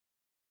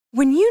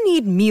When you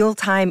need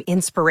mealtime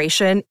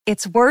inspiration,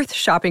 it's worth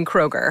shopping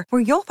Kroger,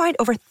 where you'll find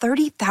over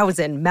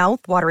 30,000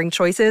 mouth-watering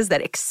choices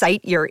that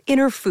excite your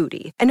inner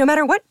foodie. And no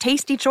matter what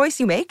tasty choice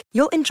you make,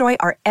 you'll enjoy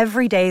our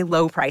everyday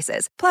low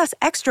prices, plus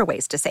extra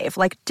ways to save,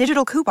 like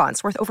digital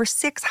coupons worth over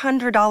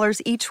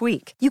 $600 each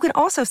week. You can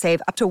also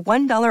save up to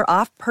 $1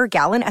 off per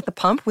gallon at the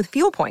pump with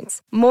fuel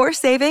points. More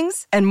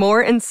savings and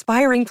more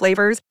inspiring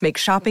flavors make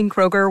shopping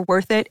Kroger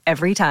worth it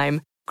every time.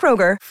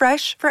 Kroger,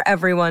 fresh for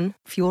everyone.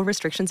 Fuel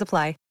restrictions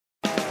apply.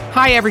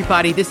 Hi,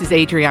 everybody. This is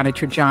Adriana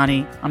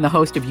Trajani. I'm the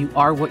host of You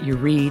Are What You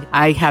Read.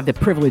 I have the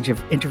privilege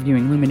of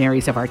interviewing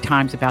luminaries of our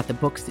times about the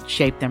books that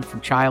shaped them from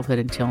childhood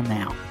until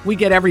now. We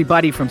get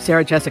everybody from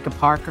Sarah Jessica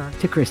Parker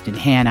to Kristen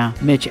Hanna,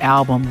 Mitch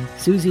Albom,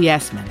 Susie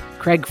Essman,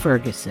 Craig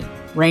Ferguson,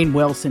 Rainn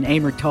Wilson,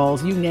 Amor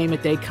Tolls, you name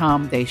it, they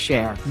come, they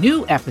share.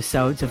 New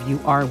episodes of You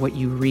Are What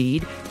You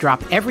Read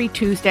drop every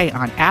Tuesday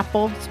on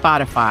Apple,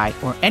 Spotify,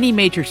 or any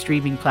major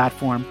streaming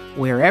platform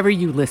wherever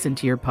you listen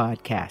to your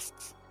podcasts.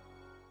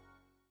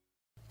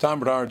 Tom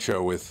Bernard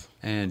Show with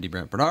Andy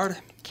Brent Bernard,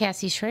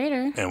 Cassie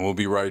Schrader. And we'll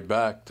be right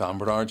back. Tom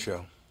Bernard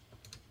Show.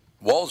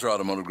 Walser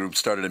Automotive Group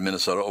started in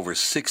Minnesota over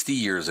 60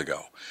 years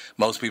ago.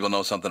 Most people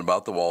know something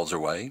about the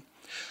Walser Way.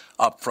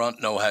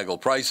 Upfront, no haggle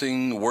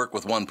pricing, work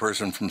with one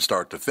person from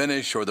start to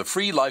finish, or the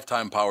free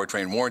lifetime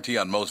powertrain warranty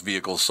on most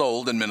vehicles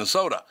sold in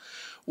Minnesota.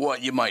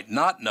 What you might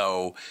not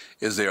know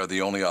is they are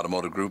the only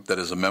automotive group that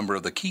is a member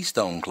of the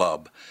Keystone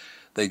Club.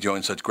 They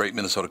join such great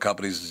Minnesota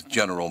companies as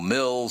General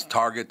Mills,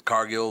 Target,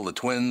 Cargill, the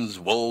Twins,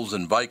 Wolves,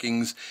 and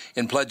Vikings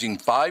in pledging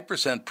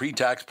 5%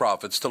 pre-tax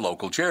profits to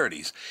local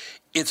charities.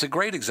 It's a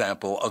great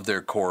example of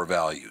their core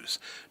values.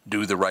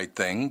 Do the right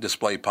thing,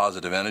 display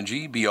positive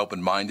energy, be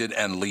open-minded,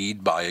 and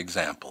lead by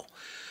example.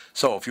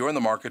 So if you're in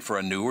the market for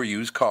a new or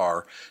used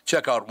car,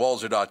 check out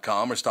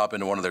Walser.com or stop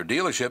into one of their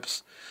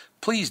dealerships.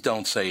 Please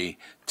don't say,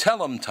 "Tell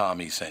them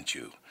Tommy sent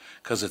you,"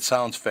 because it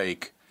sounds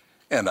fake,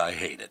 and I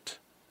hate it.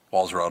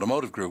 Walser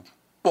Automotive Group.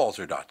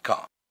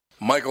 Walser.com.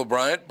 Michael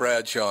Bryant,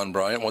 Bradshaw and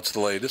Bryant, what's the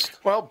latest?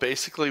 Well,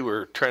 basically,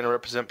 we're trying to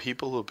represent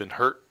people who have been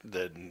hurt,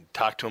 then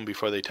talk to them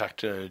before they talk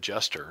to an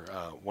adjuster.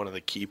 One of the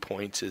key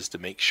points is to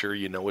make sure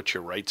you know what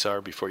your rights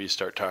are before you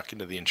start talking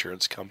to the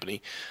insurance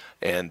company,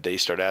 and they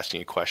start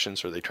asking you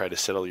questions or they try to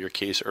settle your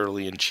case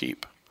early and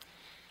cheap.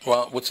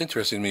 Well, what's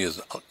interesting to me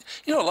is,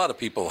 a lot of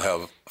people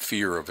have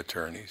fear of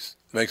attorneys.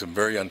 It makes them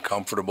very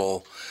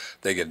uncomfortable.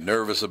 They get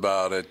nervous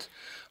about it.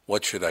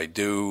 What should I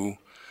do?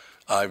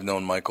 I've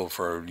known Michael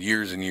for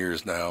years and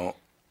years now,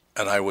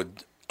 and I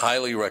would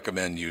highly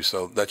recommend you.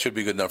 So that should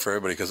be good enough for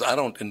everybody, because I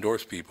don't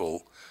endorse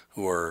people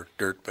who are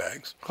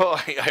dirtbags.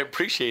 Well, I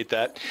appreciate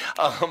that.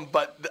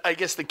 But I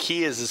guess the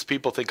key is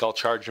people think I'll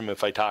charge them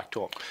if I talk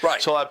to them.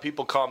 Right. So a lot of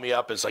people call me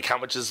up. It's like, how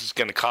much is this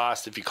going to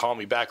cost if you call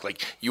me back?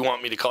 Like, you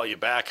want me to call you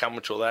back? How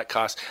much will that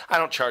cost? I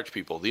don't charge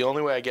people. The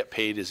only way I get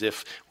paid is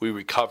if we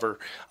recover,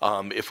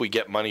 if we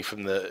get money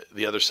from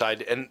the other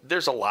side. And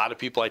there's a lot of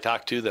people I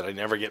talk to that I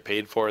never get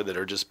paid for that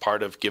are just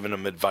part of giving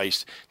them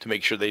advice to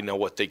make sure they know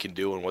what they can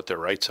do and what their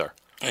rights are.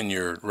 And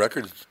your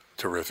record's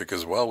terrific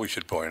as well, we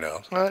should point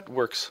out. It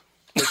works.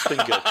 It's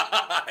been good.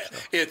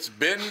 It's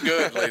been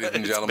good, ladies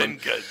and gentlemen.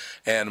 It's been good.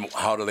 And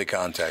how do they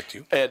contact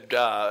you? And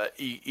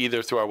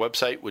either through our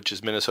website, which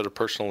is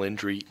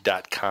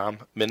minnesotapersonalinjury.com,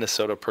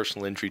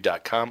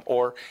 minnesotapersonalinjury.com,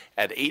 or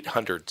at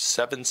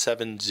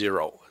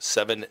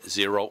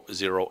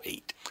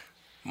 800-770-7008.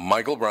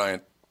 Michael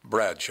Bryant,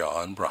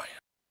 Bradshaw and Bryant.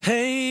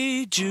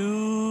 Hey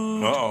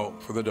Jude. Uh-oh,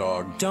 for the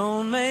dog.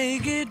 Don't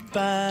make it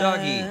bad.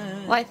 Doggy.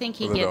 Well, I think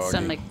he For the gets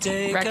some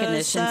doggy.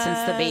 recognition since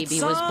the baby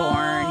was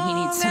born. He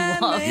needs some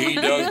love. He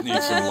does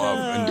need some love,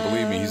 and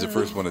believe me, he's the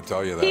first one to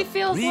tell you that. He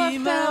feels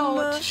left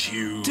out.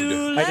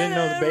 Jude. I didn't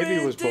know the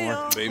baby was born.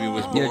 Baby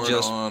was born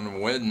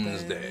on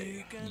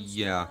Wednesday.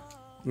 Yeah.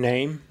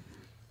 Name?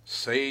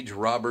 Sage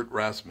Robert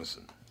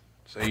Rasmussen.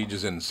 Sage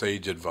is in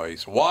sage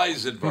advice.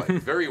 Wise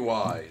advice. Very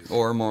wise.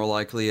 Or more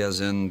likely as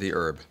in the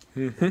herb.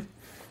 Mm-hmm.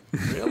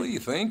 Really, you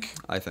think?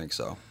 I think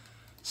so.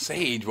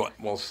 Sage,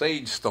 well,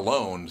 Sage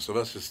Stallone.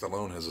 Sylvester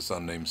Stallone has a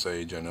son named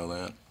Sage, I know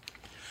that.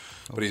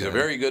 But he's a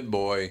very good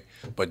boy,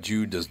 but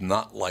Jude does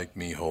not like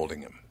me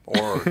holding him.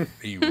 Or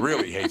he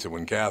really hates it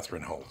when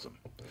Catherine holds him.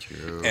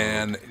 Jude.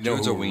 And you know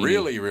Jude's a who weenie.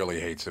 really, really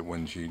hates it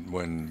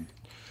when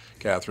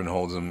Catherine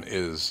holds him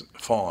is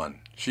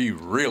Fawn. She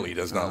really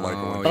does not like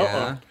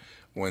it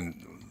when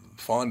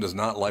Fawn does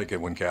not like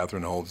it when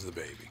Catherine holds the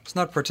baby. It's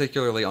not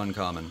particularly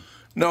uncommon.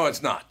 No,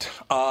 it's not.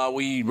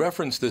 We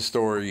referenced this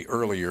story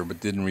earlier, but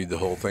didn't read the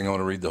whole thing. I want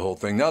to read the whole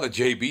thing. Now that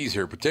JB's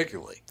here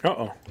particularly.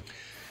 Uh-oh.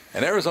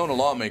 An Arizona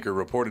lawmaker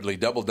reportedly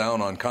doubled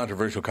down on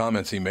controversial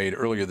comments he made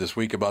earlier this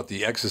week about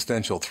the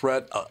existential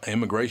threat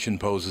immigration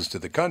poses to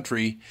the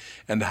country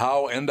and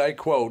how, and I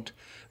quote,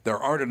 there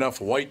aren't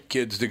enough white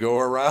kids to go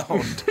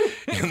around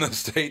in the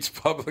state's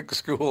public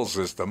school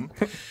system.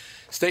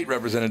 State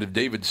Representative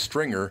David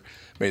Stringer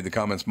made the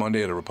comments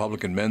Monday at a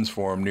Republican men's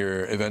forum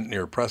event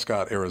near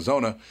Prescott,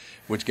 Arizona,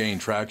 which gained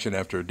traction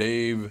after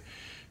Dave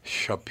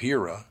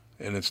Shapira,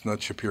 and it's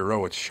not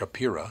Shapiro, it's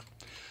Shapira,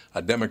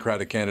 a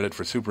Democratic candidate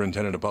for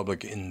Superintendent of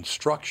Public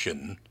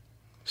Instruction,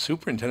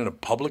 Superintendent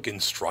of Public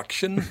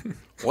Instruction?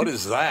 What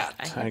is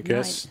that? I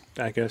guess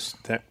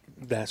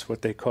that's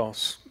what they call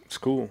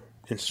school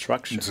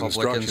instruction. It's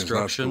Public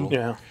instruction.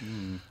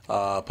 instruction.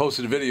 Yeah.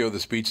 Posted a video of the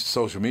speech to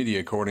social media,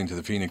 according to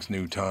the Phoenix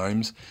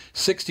New-Times.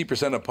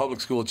 60% of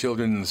public school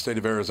children in the state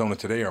of Arizona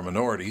today are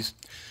minorities.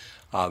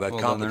 That Well, then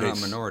complicates. they're not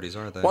minorities,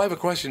 are they? Well, I have a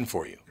question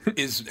for you.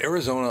 Is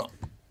Arizona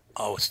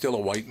still a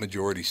white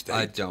majority state?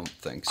 I don't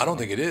think so. I don't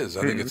think it is.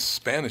 I think it's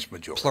Spanish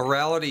majority.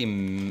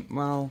 Plurality,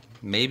 well,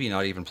 maybe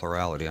not even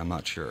plurality. I'm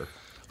not sure.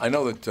 I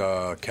know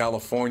that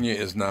California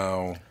is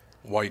now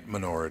white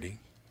minority,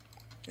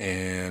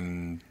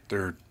 and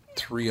there are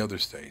 3 other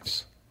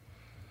states.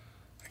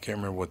 I can't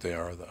remember what they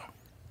are, though.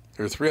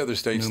 There are 3 other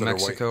states New that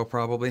Mexico, are white.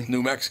 probably.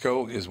 New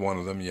Mexico is one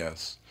of them,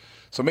 yes.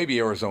 So maybe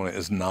Arizona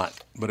is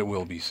not, but it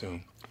will be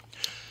soon.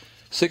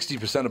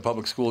 60% of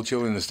public school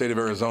children in the state of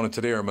Arizona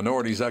today are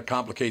minorities. That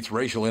complicates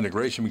racial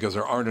integration because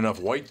there aren't enough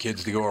white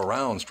kids to go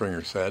around,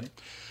 Stringer said.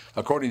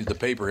 According to the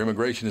paper,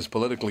 immigration is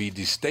politically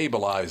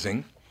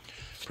destabilizing.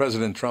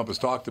 President Trump has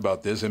talked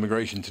about this.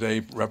 Immigration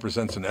today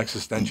represents an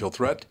existential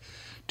threat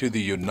to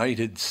the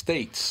United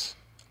States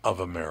of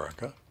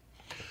America.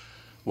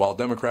 While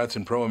Democrats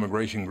and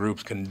pro-immigration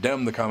groups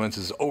condemn the comments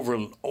as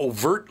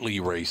overtly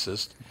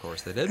racist, Of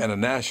course they did. and a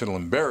national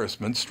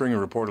embarrassment,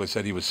 Stringer reportedly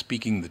said he was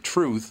speaking the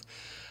truth.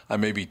 I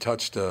may be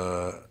touched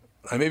a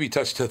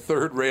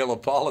third rail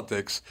of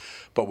politics,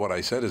 but what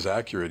I said is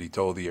accurate, he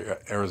told the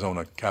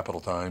Arizona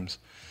Capital Times.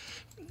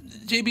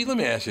 JB, let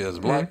me ask you, as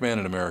a black man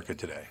in America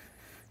today,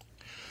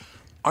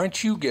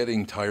 aren't you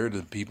getting tired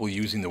of people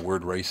using the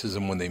word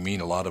racism when they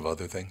mean a lot of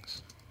other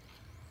things?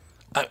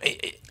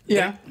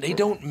 Yeah. They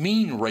don't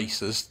mean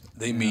racist.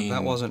 They mean...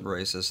 That wasn't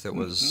racist. It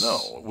was...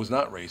 No, it was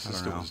not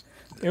racist.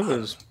 It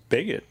was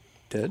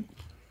bigoted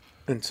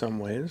in some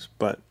ways,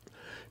 but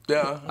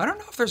Yeah. I don't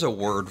know if there's a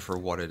word for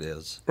what it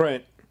is.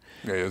 right.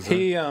 Yeah, is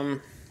He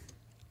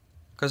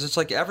Because it's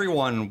like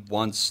everyone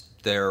wants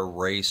their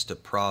race to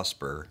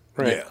prosper,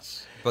 right.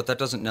 Yes. but that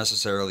doesn't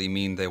necessarily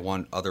mean they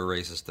want other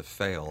races to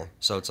fail.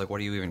 So it's like, what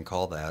do you even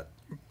call that?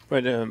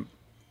 But I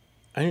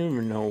don't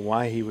even know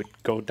why he would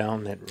go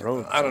down that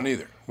road. I don't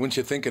either. Wouldn't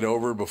you think it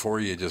over before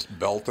you just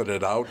belted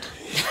it out?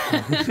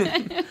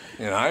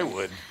 And I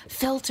would.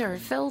 Filter.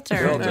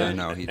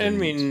 No, he I didn't.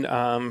 mean,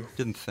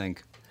 Didn't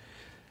think.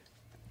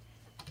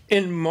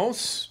 in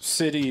most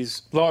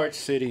cities, large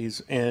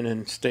cities, and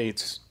in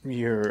states,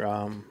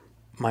 your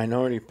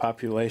minority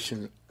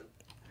populations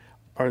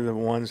are the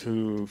ones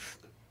who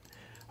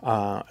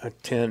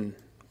attend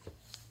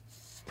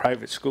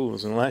private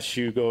schools, unless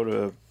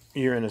you're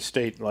in a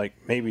state like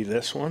maybe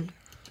this one,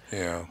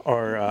 Yeah.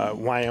 or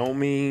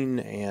Wyoming,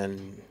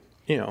 and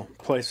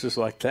places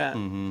like that,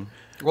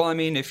 Well, I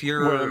mean, if where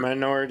the you're...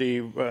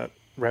 minority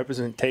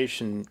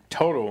representation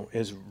total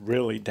is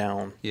really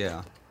down.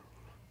 Yeah.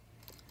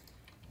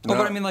 No. Oh,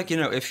 but I mean, like,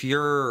 if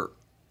you're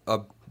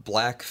a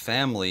black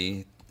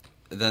family,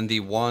 then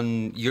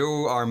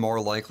you are more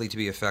likely to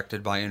be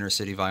affected by inner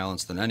city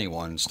violence than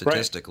anyone,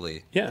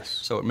 statistically. Yes.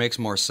 So it makes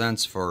more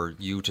sense for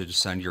you to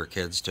send your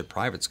kids to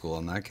private school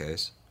in that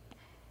case.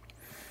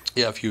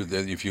 Yeah, if you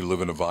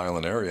live in a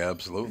violent area,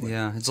 absolutely.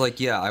 Yeah, it's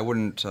like, I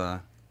wouldn't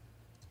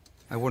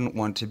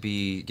want to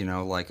be,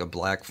 like a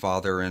black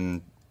father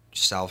in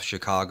South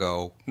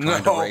Chicago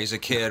trying No. to raise a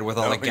kid with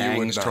all No, the you would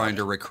gangs not. trying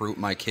to recruit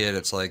my kid.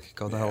 It's like,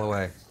 go the hell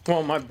away.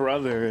 Well, my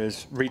brother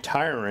is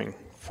retiring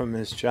from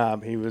his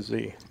job. He was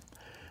the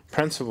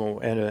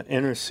principal at an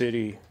inner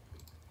city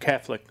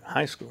Catholic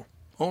high school.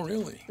 Oh,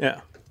 really?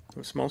 Yeah, it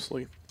was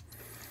mostly,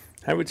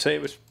 I would say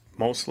it was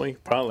mostly,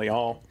 probably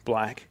all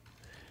black.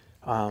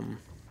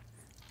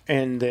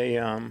 And they,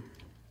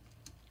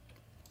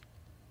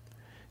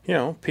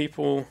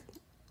 people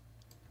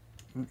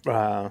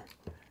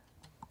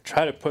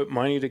try to put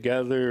money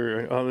together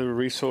and other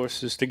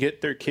resources to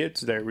get their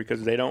kids there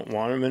because they don't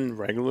want them in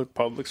regular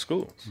public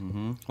schools.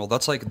 Mm-hmm. Well,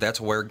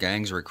 that's where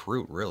gangs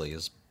recruit, really,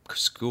 is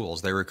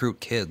schools. They recruit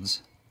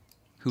kids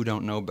who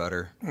don't know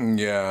better.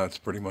 Yeah, it's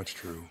pretty much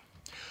true.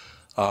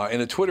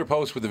 In a Twitter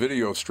post with a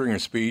video of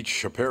Stringer's speech,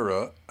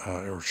 Shapira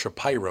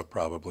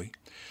probably.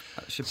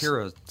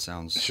 Shapira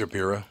sounds...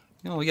 Shapira.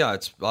 Yeah,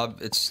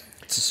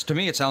 it's to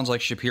me it sounds like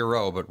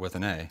Shapiro, but with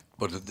an A.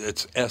 But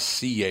it's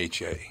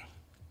SCHA.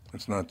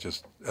 It's not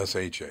just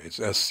SHA. It's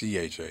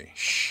SCHA.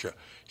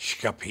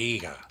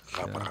 Shapira.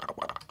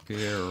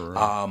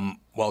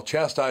 While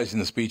chastising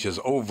the speech as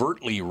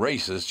overtly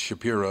racist,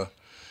 Shapira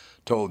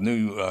told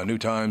New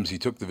Times he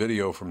took the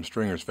video from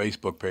Stringer's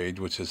Facebook page,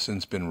 which has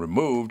since been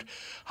removed.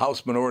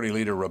 House Minority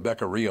Leader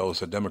Rebecca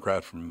Rios, a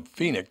Democrat from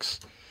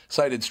Phoenix,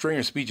 cited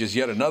Stringer's speech as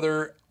yet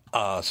another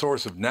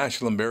source of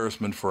national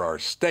embarrassment for our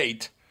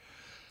state,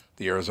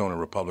 the Arizona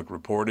Republic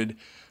reported.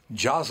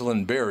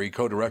 Jocelyn Berry,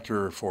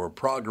 co-director for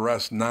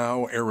Progress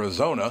Now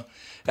Arizona,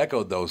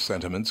 echoed those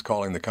sentiments,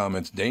 calling the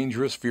comments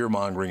dangerous,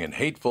 fear-mongering, and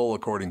hateful,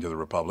 according to the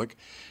Republic.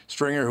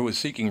 Stringer, who is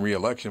seeking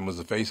re-election, was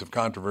the face of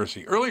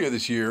controversy earlier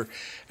this year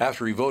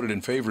after he voted in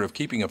favor of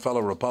keeping a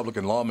fellow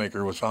Republican lawmaker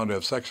who was found to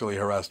have sexually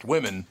harassed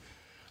women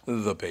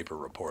the paper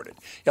reported.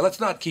 Yeah, let's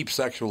not keep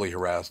sexual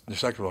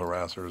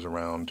harassers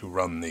around to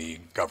run the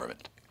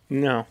government.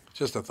 No.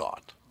 Just a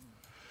thought.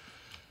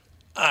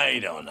 I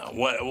don't know.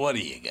 What are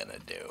you going to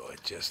do?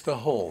 It's just the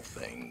whole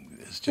thing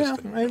is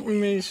just... I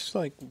mean, it's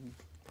like...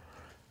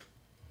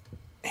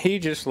 He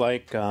just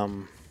like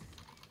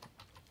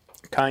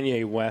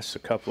Kanye West a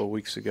couple of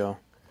weeks ago.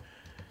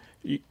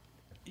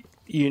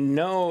 You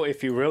know,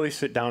 if you really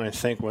sit down and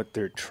think what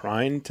they're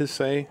trying to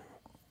say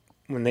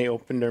when they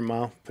open their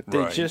mouth, but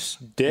they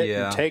just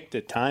didn't take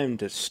the time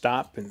to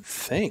stop and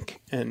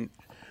think and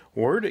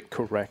word it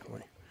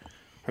correctly.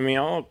 I mean,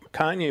 all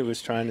Kanye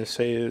was trying to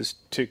say is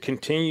to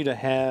continue to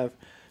have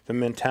the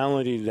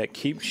mentality that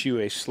keeps you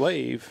a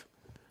slave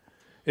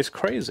is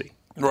crazy.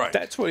 Right.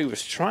 That's what he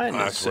was trying to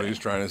say. That's what he was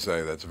trying to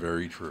say. That's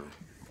very true.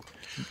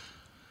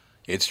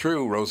 It's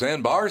true.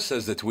 Roseanne Barr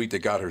says the tweet that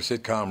got her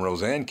sitcom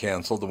Roseanne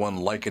canceled, the one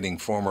likening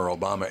former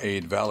Obama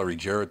aide Valerie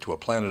Jarrett to a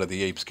Planet of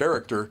the Apes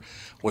character,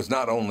 was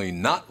not only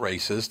not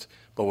racist,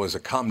 but was a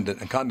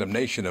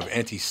condemnation of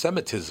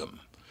anti-Semitism.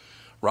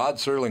 Rod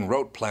Serling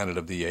wrote Planet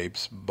of the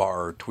Apes,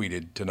 Barr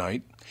tweeted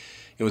tonight.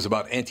 It was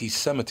about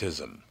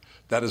anti-Semitism.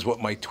 That is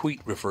what my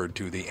tweet referred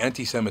to, the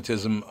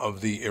anti-Semitism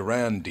of the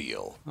Iran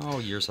deal. Oh,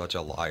 you're such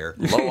a liar.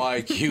 Low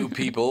IQ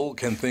people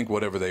can think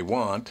whatever they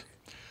want.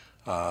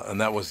 And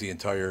that was the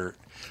entire...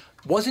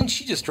 Wasn't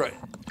she just trying...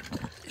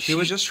 She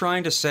was just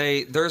trying to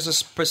say, there's a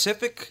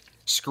specific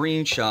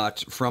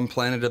screenshot from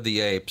Planet of the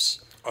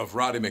Apes. Of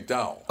Roddy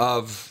McDowell.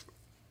 Of...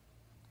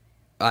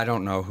 I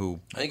don't know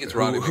who... I think it's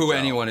Roddy who McDowell.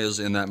 anyone is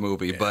in that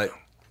movie, but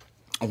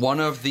one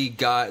of the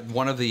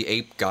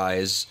ape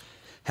guys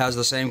has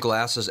the same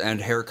glasses and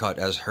haircut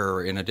as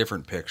her in a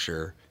different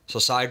picture. So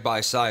side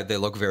by side, they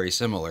look very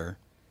similar.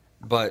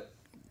 But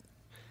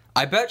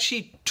I bet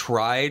she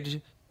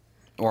tried,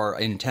 or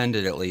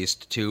intended at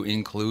least, to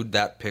include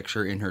that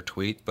picture in her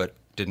tweet, but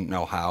didn't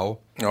know how.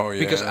 Oh,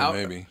 yeah, because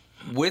maybe.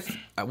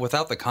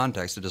 Without the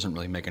context, it doesn't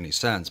really make any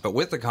sense. But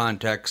with the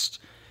context,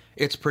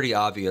 it's pretty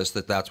obvious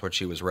that that's what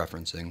she was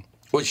referencing.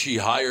 Was she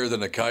higher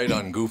than a kite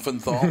on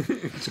Goofenthal?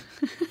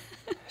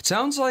 It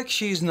sounds like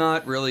she's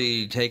not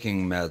really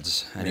taking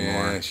meds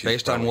anymore,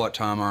 based on what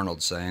Tom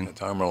Arnold's saying.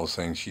 Tom Arnold's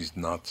saying she's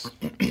nuts.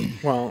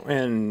 Well,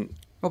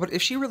 but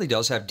if she really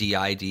does have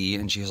DID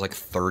and she has like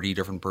 30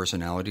 different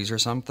personalities or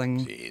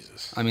something,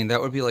 Jesus. I mean, that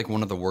would be like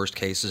one of the worst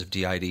cases of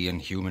DID in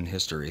human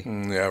history.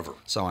 Ever.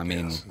 So, I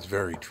mean... Yes, it's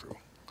very true.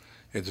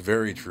 It's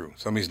very true.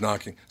 Someone's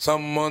knocking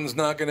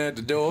at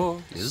the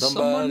door.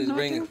 Somebody's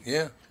ringing.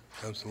 Yeah,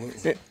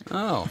 absolutely.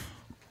 Oh.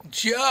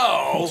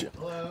 Joe!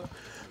 Hello.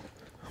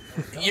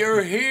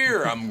 You're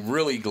here. I'm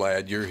really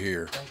glad you're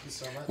here. Thank you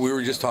so much. We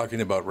were just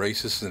talking about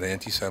racists and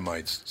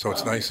anti-Semites, so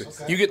it's nice.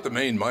 Okay. You get the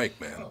main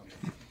mic, man.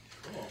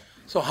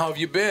 So how have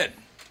you been?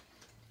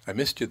 I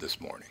missed you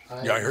this morning.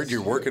 I heard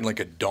you're working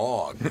like a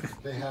dog.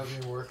 They have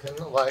me working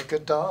like a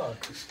dog.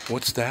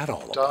 What's that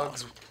all about?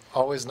 Dogs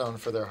always known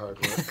for their hard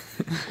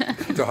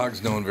work.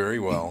 Dogs known very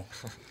well.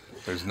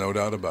 There's no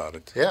doubt about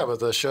it. Yeah, but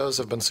the shows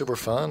have been super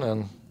fun,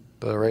 and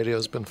the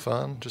radio's been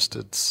fun. Just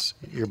it's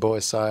your boy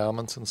Cy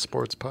Amundsen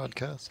Sports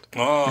Podcast.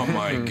 Oh,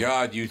 my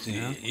God. You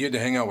had to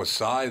hang out with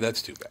Cy?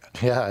 That's too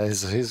bad. Yeah,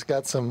 he's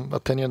got some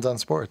opinions on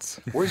sports.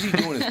 Where's he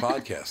doing his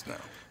podcast now?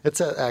 It's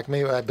at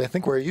Acme, I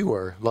think where you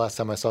were last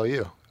time I saw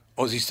you.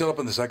 Oh, is he still up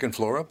on the second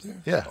floor up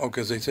there? Yeah. Oh,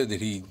 because they said that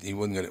he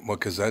wasn't going to,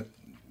 because that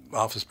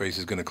office space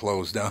is going to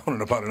close down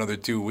in about another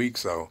 2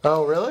 weeks. So.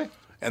 Oh, really?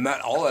 And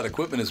all that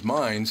equipment is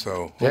mine,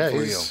 so yeah,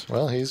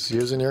 hopefully he's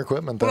using your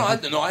equipment. Then.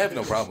 Well, I have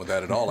no problem with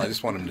that at all. I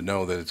just want him to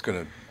know that it's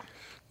going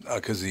to,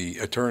 because the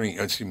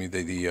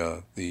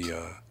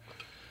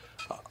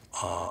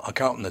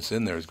accountant that's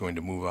in there is going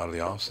to move out of the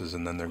offices,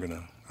 and then they're going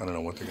to, I don't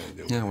know what they're going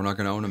to do. Yeah, we're not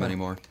going to own them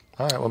anymore.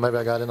 All right, well, maybe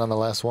I got in on the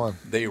last one.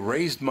 They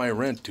raised my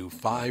rent to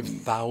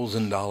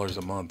 $5,000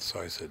 a month, so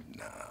I said,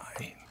 nah,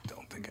 I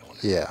don't think I want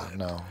to do that.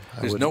 No.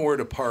 There's nowhere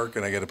to park,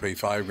 and I got to pay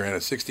 $5,000,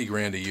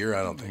 $60,000 a year.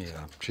 I don't think so.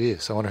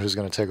 Jeez, I wonder who's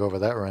going to take over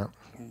that rent.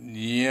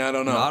 Yeah, I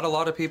don't know. Not a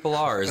lot of people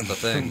are, is the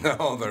thing.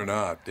 No, they're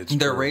not.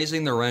 They're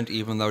raising the rent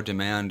even though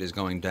demand is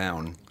going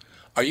down.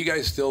 Are you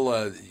guys still?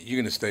 You're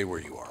going to stay where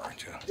you are,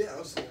 aren't you? Yeah,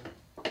 I'll stay.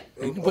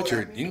 You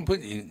can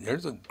put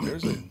there's a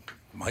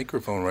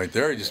microphone right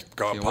there. You just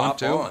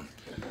pop on.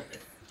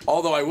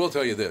 Although I will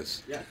tell you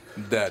this,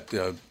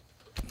 that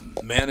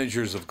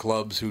managers of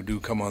clubs who do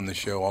come on the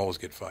show always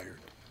get fired.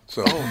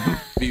 So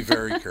be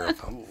very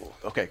careful.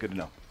 Okay, good to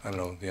know. I don't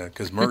know, yeah,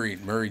 because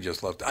Murray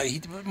just left.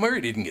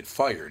 Murray didn't get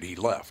fired; he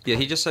left. Yeah,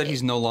 he just said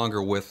he's no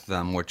longer with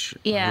them, which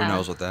who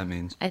knows what that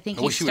means. I think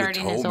I wish he's he would have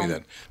starting his told me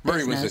own that.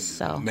 Murray business,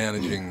 was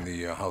managing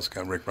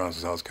the Rick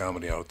Browns's House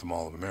Comedy out at the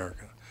Mall of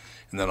America,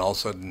 and then all of a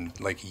sudden,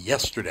 like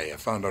yesterday, I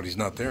found out he's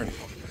not there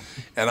anymore,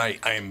 and I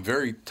am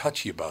very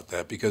touchy about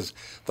that because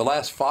the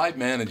last 5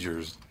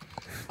 managers,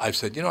 I've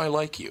said, I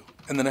like you,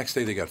 and the next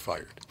day they got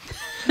fired.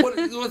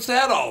 What's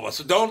that all about?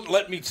 So don't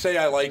let me say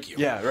I like you.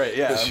 Yeah, right.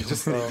 Yeah,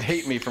 just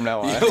hate me from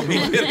now on. You'll be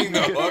hitting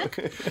the hook.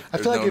 I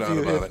feel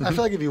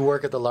like if you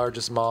work at the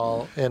largest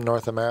mall in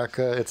North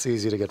America, it's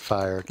easy to get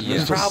fired.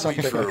 Yeah, probably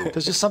true.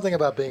 There's just something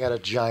about being at a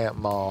giant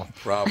mall.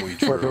 Probably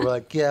true. Where people are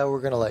like, yeah,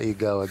 we're going to let you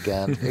go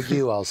again.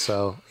 You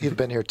also. You've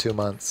been here 2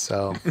 months,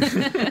 so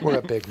we're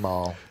a big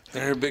mall.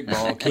 They're a big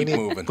mall. Keep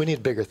moving. We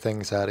need bigger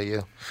things out of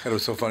you. It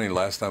was so funny.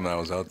 Last time I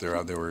was out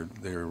there, they were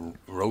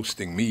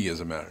roasting me. As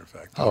a matter of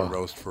fact, a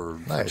roast for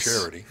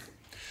charity,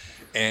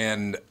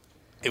 and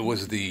it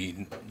was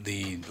the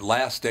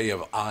last day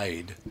of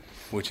Eid,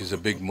 which is a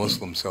big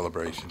Muslim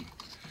celebration.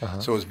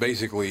 So it was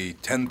basically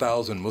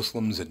 10,000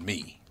 Muslims and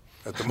me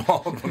at the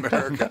Mall of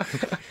America.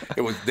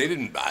 It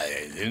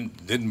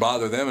didn't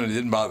bother them, and it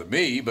didn't bother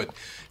me. But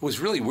it was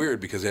really weird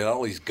because they had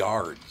all these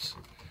guards.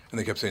 And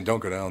they kept saying,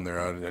 don't go down there.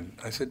 And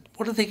I said,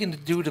 what are they going to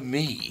do to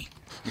me?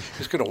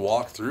 Just going to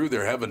walk through.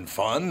 They're having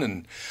fun.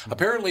 And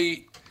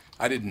apparently,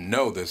 I didn't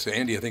know this.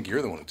 Andy, I think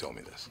you're the one who told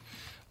me this.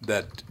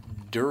 That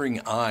during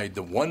Eid,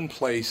 the one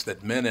place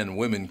that men and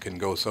women can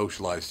go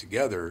socialize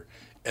together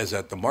is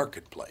at the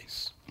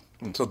marketplace.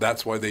 So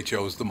that's why they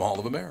chose the Mall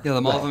of America. Yeah,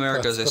 the Mall of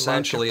America is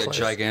essentially a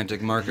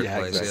gigantic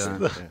marketplace.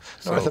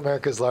 North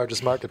America's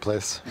largest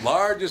marketplace.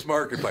 Largest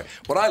marketplace.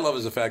 What I love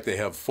is the fact they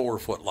have 4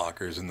 Foot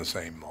Lockers in the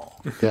same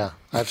mall. Yeah,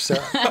 I've said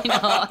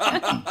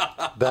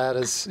that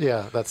is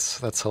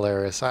that's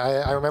hilarious.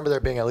 I remember there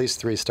being at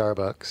least 3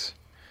 Starbucks.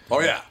 Oh,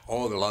 yeah.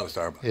 Oh, there are a lot of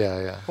Starbucks.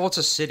 Yeah. Well, it's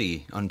a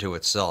city unto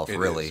itself,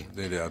 really.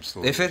 It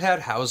absolutely If it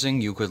had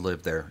housing, you could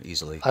live there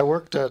easily. I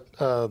worked at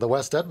the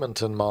West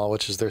Edmonton Mall,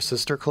 which is their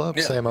sister club,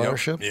 same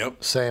ownership,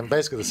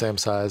 basically the same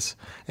size.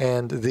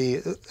 And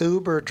the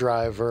Uber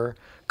driver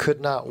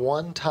could not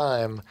one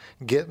time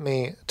get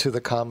me to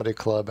the comedy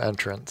club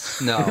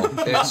entrance. No,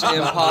 it's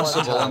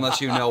impossible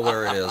unless you know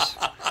where it is.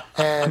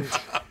 And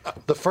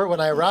when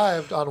I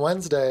arrived on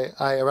Wednesday,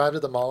 I arrived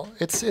at the mall.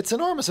 It's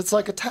enormous. It's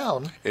like a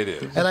town. It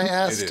is. And I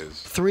asked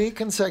 3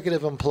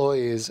 consecutive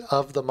employees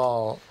of the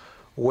mall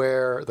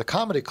where the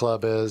comedy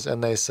club is,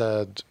 and they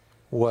said,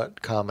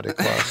 what comedy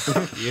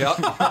club? Yep.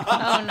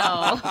 Oh,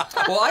 no.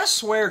 Well, I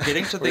swear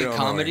getting to the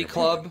comedy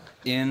club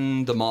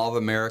in the Mall of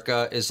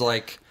America is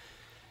like,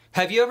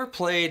 have you ever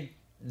played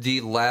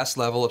the last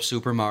level of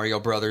Super Mario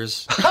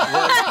Brothers?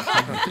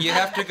 You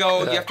have to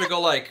go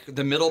like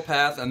the middle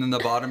path and then the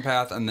bottom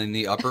path and then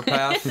the upper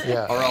path,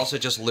 or else it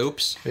just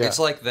loops. Yeah. It's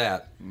like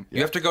that. You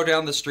have to go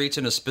down the streets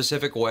in a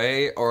specific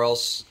way, or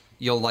else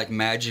you'll like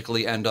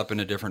magically end up in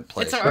a different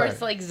place.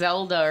 It's like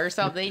Zelda or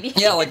something.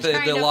 Yeah, like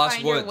the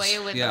Lost Woods.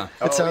 Yeah.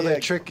 It's how they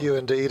trick you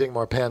into eating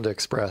more Panda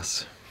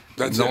Express.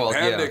 That's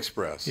Panda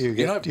Express. You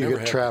get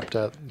trapped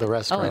at the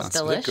restaurant. Oh, it's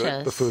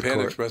delicious. The food Panda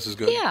court. Express is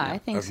good. Yeah, I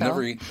think I've so.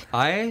 never eaten.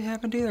 I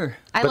haven't either.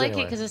 I like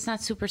it because it's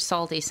not super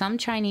salty. Some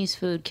Chinese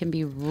food can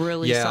be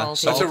really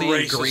salty. That's a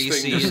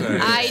racist thing to say.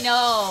 I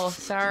know.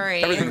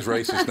 Sorry. Everything's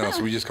racist now,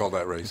 so we just call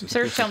that racist. I'm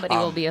sure somebody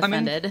will be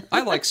offended.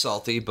 I like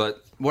salty,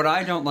 but what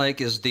I don't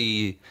like is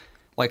the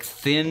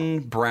thin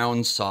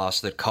brown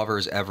sauce that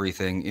covers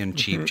everything in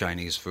cheap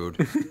Chinese food.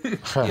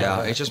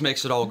 Yeah, it just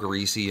makes it all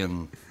greasy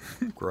and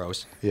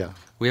gross. Yeah.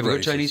 We have a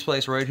good Chinese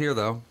place right here,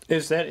 though.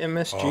 Is that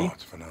MSG? Oh,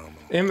 it's phenomenal.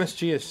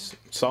 MSG is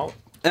salt?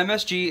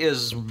 MSG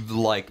is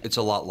it's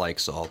a lot like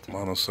salt.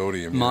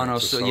 Monosodium.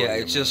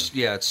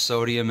 It's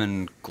sodium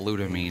and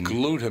glutamine.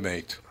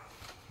 Glutamate.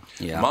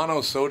 Yeah.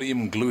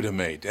 Monosodium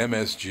glutamate,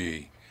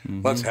 MSG.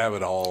 Mm-hmm. Let's have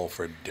it all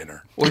for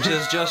dinner. Which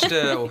is just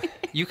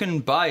you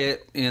can buy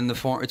it in the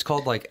form. It's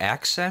called like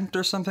Accent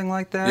or something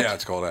like that. Yeah,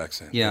 it's called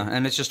Accent. Yeah,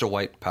 and it's just a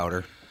white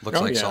powder. Looks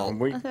like salt.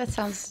 That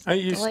sounds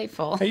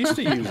delightful. I used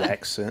to use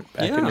Accent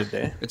back in the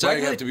day. It's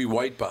actually have to be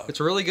white powder. It's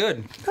really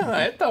good.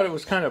 I thought it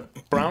was kind of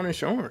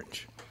brownish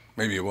orange.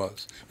 Maybe it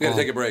was. We got to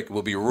take a break.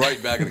 We'll be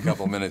right back in a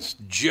couple of minutes.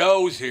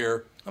 Joe's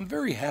here. I'm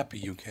very happy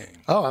you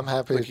came. Oh, I'm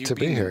happy to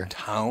be here.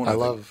 Town. I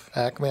love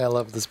Acme. I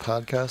love this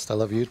podcast. I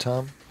love you,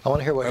 Tom. I want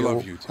to hear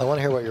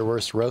what your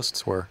worst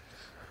roasts were.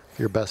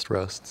 Your best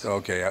roasts.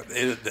 Okay,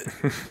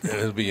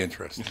 it'll be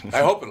interesting.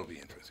 I hope it'll be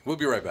interesting. We'll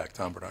be right back.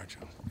 Tom Bernard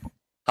Show.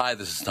 Hi,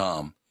 this is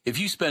Tom. If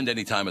you spend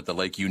any time at the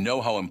lake, you know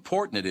how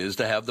important it is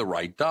to have the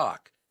right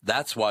dock.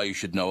 That's why you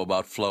should know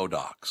about Flow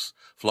Docks.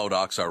 Flow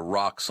Docks are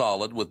rock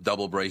solid with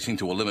double bracing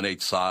to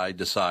eliminate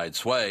side-to-side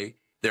sway.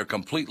 They're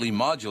completely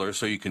modular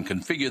so you can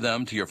configure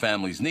them to your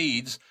family's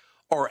needs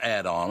or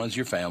add on as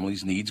your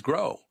family's needs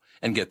grow.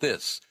 And get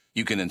this,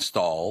 you can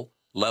install,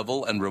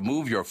 level, and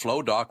remove your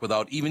Flow Dock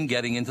without even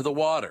getting into the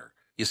water.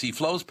 You see,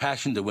 Flow's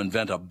passion to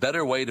invent a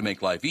better way to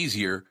make life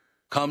easier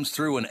comes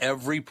through in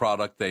every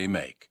product they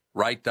make,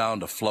 right down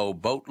to Flow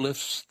boat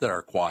lifts that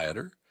are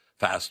quieter,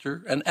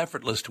 faster, and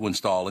effortless to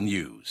install and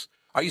use.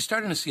 Are you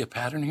starting to see a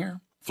pattern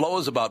here? Flow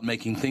is about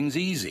making things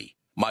easy.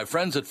 My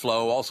friends at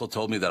Flow also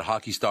told me that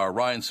hockey star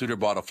Ryan Suter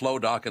bought a Flow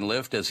dock and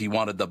lift as he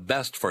wanted the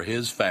best for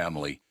his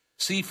family.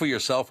 See for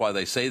yourself why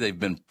they say they've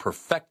been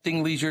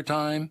perfecting leisure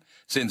time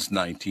since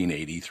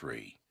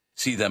 1983.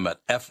 See them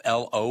at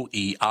FLOEINTL.com.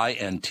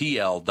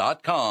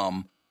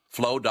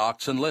 Flow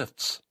Docks and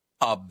Lifts.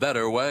 A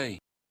better way.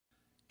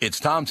 It's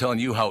Tom telling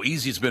you how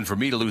easy it's been for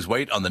me to lose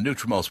weight on the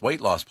Nutrimost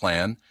weight loss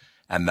plan.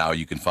 And now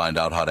you can find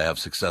out how to have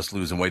success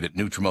losing weight at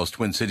Nutrimost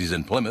Twin Cities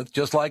in Plymouth,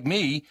 just like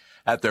me,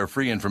 at their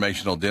free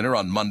informational dinner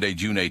on Monday,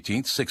 June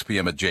 18th, 6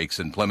 p.m. at Jake's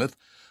in Plymouth.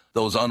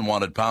 Those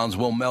unwanted pounds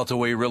will melt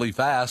away really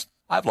fast.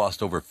 I've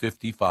lost over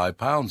 55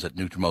 pounds at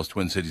Nutrimost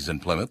Twin Cities in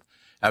Plymouth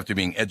after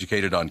being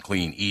educated on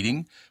clean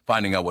eating,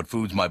 finding out what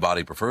foods my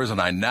body prefers, and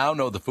I now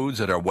know the foods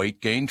that are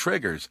weight gain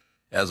triggers.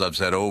 As I've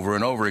said over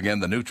and over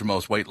again, the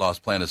Nutrimost weight loss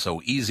plan is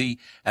so easy,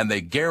 and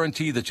they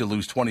guarantee that you'll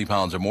lose 20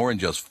 pounds or more in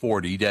just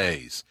 40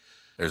 days.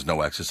 There's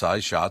no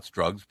exercise, shots,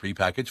 drugs,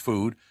 prepackaged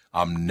food.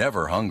 I'm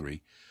never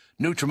hungry.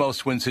 Nutrimost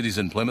Twin Cities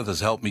in Plymouth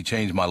has helped me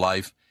change my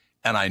life,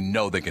 and I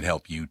know they can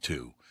help you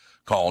too.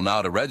 Call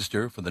now to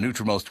register for the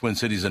Nutrimost Twin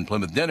Cities in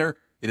Plymouth dinner.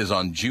 It is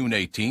on June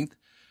 18th.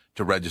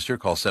 To register,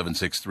 call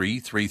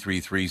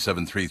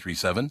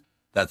 763-333-7337.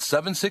 That's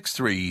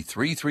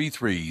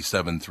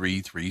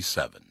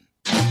 763-333-7337.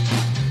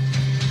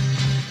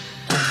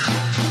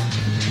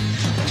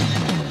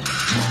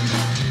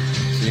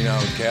 You know,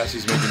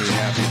 Cassie's making me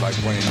happy by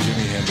playing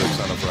Jimi Hendrix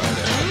on a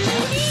Friday.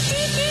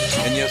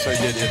 And yes, I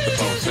did hit the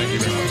post. Thank you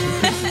very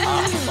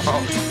much.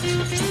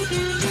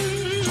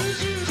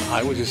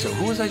 I was just,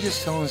 who was I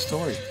just telling a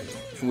story to?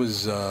 It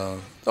was, it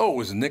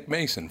was Nick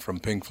Mason from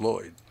Pink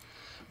Floyd.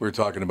 We were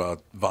talking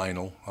about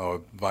vinyl,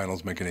 how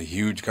vinyl's making a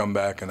huge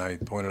comeback, and I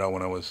pointed out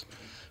when I was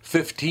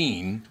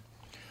 15,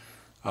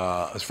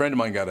 a friend of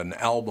mine got an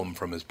album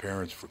from his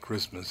parents for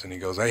Christmas, and he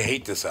goes, I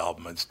hate this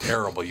album. It's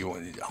terrible.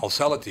 I'll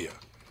sell it to you.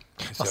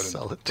 I'll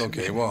sell it to you.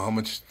 Okay, well, how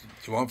much do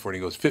you want for it?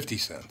 He goes, 50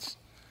 cents.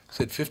 I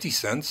said, 50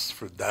 cents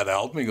for that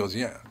album? He goes,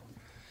 yeah.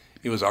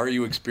 It was Are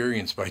You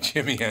Experienced by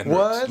Jimi Hendrix.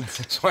 What?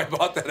 So I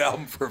bought that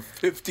album for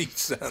 50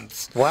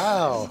 cents.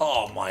 Wow.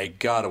 Oh, my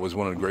God. It was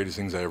one of the greatest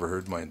things I ever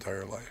heard in my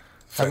entire life.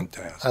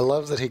 Fantastic. I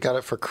love that he got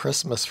it for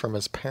Christmas from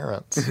his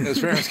parents. His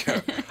parents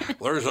got,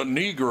 there's a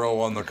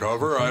Negro on the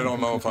cover. I don't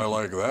know if I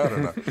like that or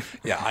not.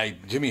 Yeah,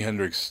 Jimi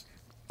Hendrix,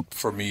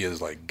 for me,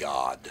 is like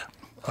God.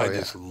 I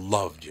just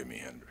love Jimi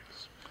Hendrix.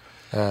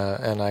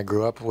 And I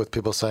grew up with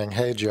people saying,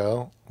 hey,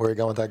 Joe, where are you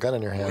going with that gun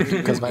in your hand?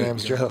 Because my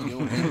name's Joe.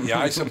 Yeah,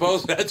 I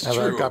suppose that's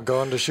true. I'm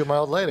going to shoot my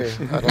old lady.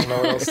 I don't know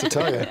what else to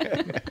tell you.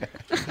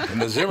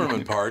 And the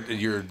Zimmerman part,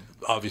 you're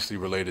obviously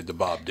related to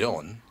Bob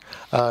Dylan.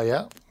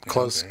 Yeah,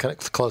 close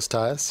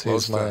ties.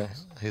 He's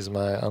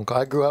my uncle.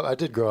 I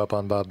did grow up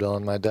on Bob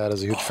Dylan. My dad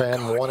is a huge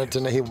fan.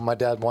 My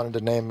dad wanted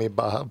to name me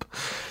Bob,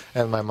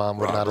 and my mom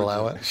would not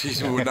allow it.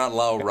 She would not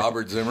allow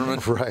Robert Zimmerman.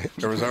 Right.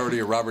 There was already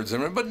a Robert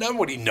Zimmerman, but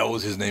nobody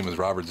knows his name is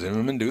Robert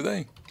Zimmerman, do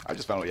they? I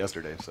just found out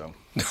yesterday, so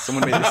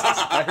someone made this.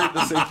 I heard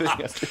the same thing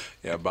yesterday.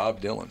 Yeah, Bob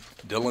Dylan.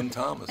 Dylan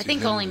Thomas. I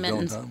think only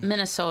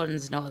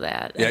Minnesotans know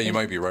that. Yeah, you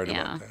might be right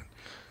about that.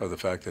 Or the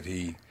fact that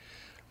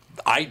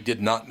I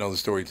did not know the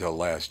story till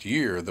last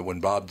year, that when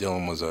Bob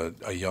Dylan was a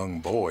young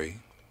boy,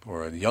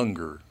 or a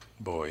younger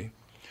boy.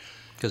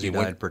 Because he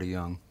died pretty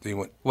young.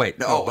 Bob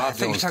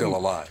Dylan's still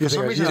alive. For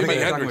some reason, Jimi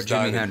Hendrix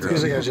died.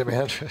 Jimi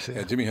Hendrix.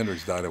 Yeah, Jimi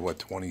Hendrix died at,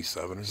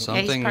 27 or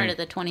something? Yeah, he's part of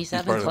the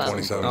 27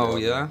 Club. Oh,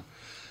 yeah?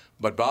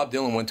 But Bob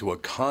Dylan went to a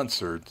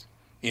concert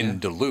in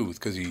Duluth,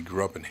 because he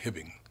grew up in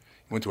Hibbing.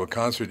 He went to a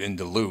concert in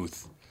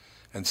Duluth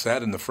and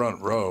sat in the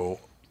front row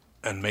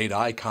and made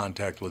eye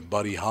contact with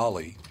Buddy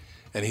Holly.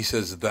 And he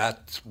says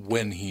that's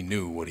when he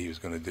knew what he was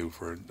going to do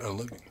for a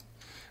living.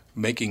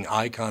 Making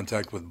eye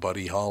contact with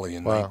Buddy Holly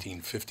in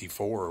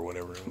 1954 or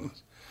whatever it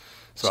was.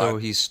 So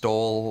he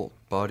stole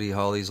Buddy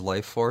Holly's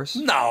life force?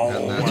 No.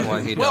 And that's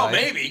why he died? Well,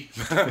 maybe.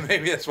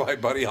 Maybe that's why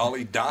Buddy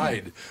Holly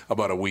died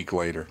about a week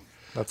later.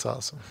 That's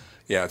awesome.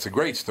 Yeah, it's a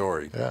great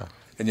story. Yeah.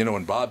 And,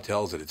 when Bob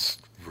tells it, it's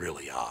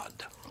really odd.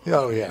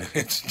 Oh, yeah.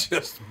 It's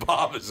just,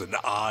 Bob is an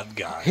odd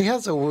guy. He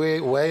has a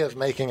way of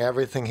making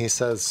everything he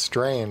says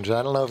strange.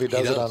 I don't know if he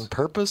does it on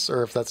purpose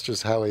or if that's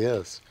just how he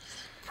is.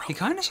 He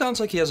kind of sounds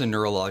like he has a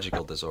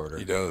neurological disorder.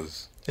 He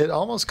does. It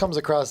almost comes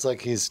across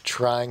like he's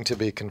trying to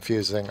be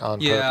confusing on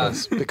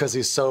purpose because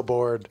he's so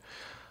bored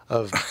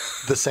of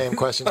the same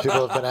questions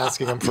people have been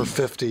asking him for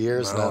 50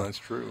 years now. That's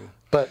true.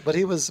 But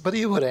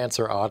he would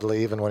answer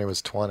oddly even when he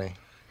was 20.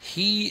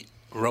 He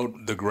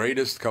wrote the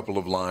greatest couple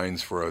of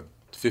lines for a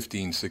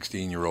 15,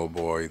 16-year-old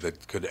boy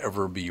that could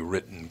ever be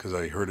written, because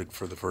I heard it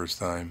for the first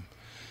time.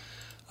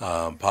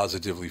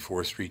 Positively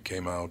 4th Street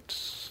came out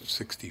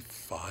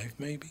 65,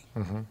 maybe?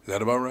 Mm-hmm. Is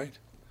that about right?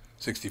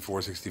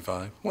 64,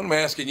 65? What am I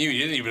asking you? You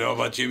didn't even know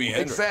about Jimi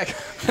Hendrix.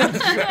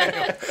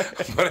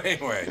 Exactly. But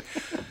anyway,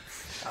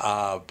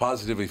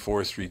 Positively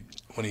 4th Street,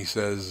 when he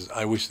says,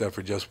 I wish that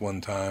for just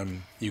one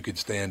time you could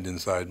stand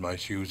inside my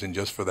shoes, and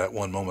just for that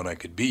one moment I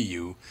could be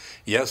you.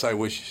 Yes, I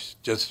wish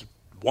just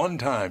one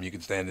time you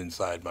could stand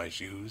inside my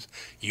shoes.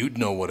 You'd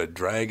know what a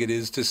drag it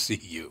is to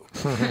see you.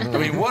 I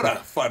mean, what a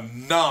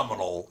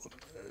phenomenal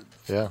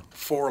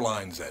 4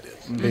 lines that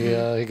is.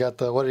 He got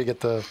the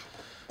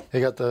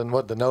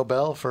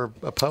Nobel for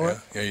a poet?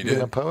 Yeah, he did.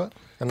 Being a poet?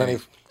 And then he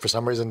for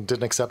some reason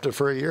didn't accept it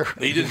for a year.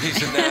 He didn't. He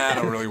said, "Nah, I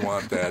don't really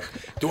want that.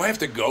 Do I have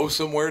to go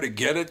somewhere to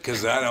get it?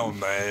 Because I don't.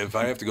 If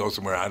I have to go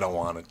somewhere, I don't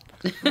want it."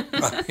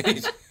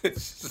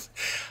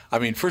 I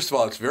mean, first of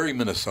all, it's very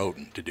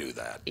Minnesotan to do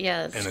that.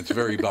 Yes. And it's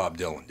very Bob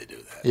Dylan to do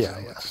that. Yeah,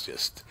 so it's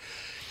just.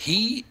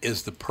 He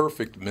is the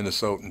perfect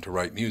Minnesotan to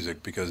write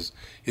music because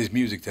his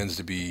music tends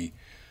to be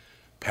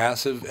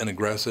passive and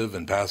aggressive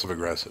and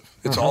passive-aggressive.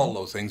 It's all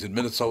those things, and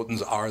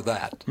Minnesotans are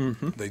that.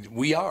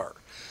 We are.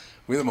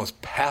 We're the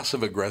most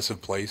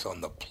passive-aggressive place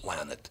on the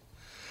planet.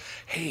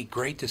 Hey,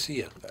 great to see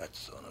you. That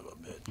son of a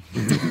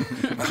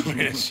bitch. I mean,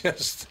 it's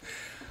just,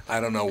 I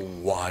don't know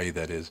why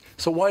that is.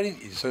 So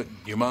so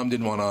your mom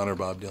didn't want to honor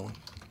Bob Dylan?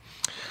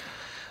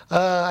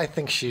 I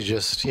think she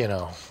just, she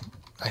wanted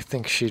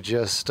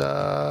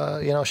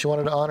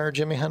to honor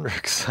Jimi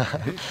Hendrix.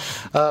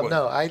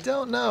 No, I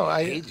don't know.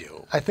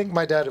 I think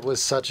my dad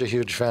was such a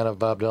huge fan of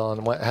Bob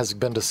Dylan, has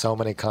been to so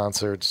many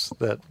concerts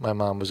that my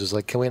mom was just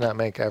like, can we not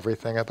make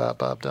everything about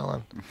Bob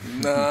Dylan?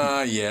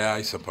 Yeah,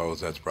 I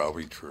suppose that's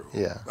probably true.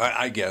 Yeah.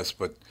 I guess,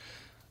 but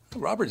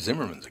Robert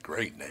Zimmerman's a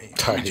great name.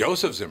 I mean,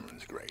 Joseph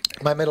Zimmerman's a great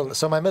name. My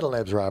middle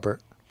name's Robert.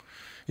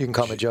 You can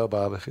call me Joe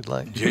Bob if you'd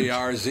like.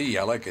 JRZ,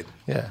 I like it.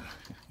 Yeah.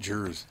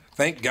 Jers.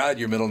 Thank God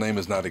your middle name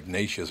is not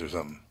Ignatius or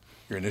something.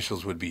 Your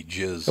initials would be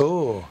Jizz.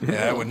 Oh. Yeah,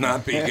 that would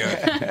not be good.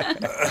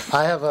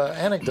 I have an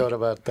anecdote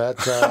about that.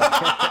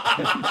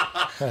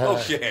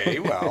 Okay,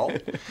 well.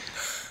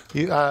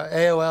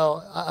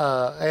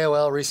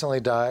 AOL recently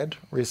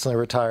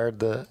retired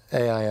the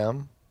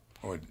AIM.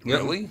 Oh,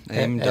 really?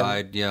 AIM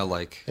died,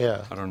 I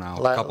don't know,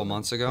 a couple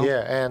months ago.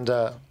 Yeah, and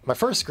my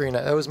first screen,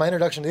 it was my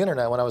introduction to the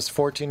internet when I was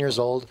 14 years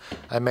old.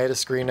 I made a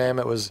screen name.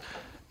 It was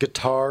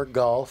Guitar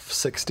Golf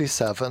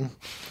 67.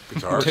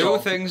 Two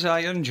things I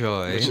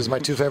enjoy, which is my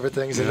two favorite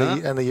things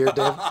in the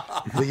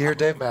year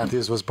Dave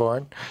Matthews was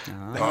born.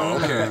 Oh,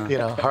 okay.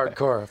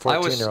 Hardcore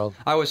 14-year-old.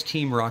 I was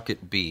Team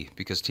Rocket B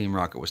because Team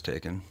Rocket was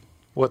taken.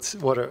 Which?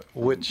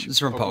 It's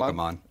from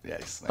Pokemon.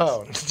 Yes. Nice.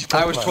 Oh,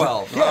 I was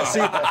 12. Yeah,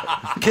 see,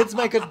 kids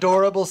make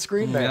adorable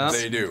screen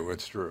names. They do.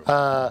 It's true.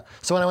 So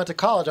when I went to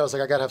college, I was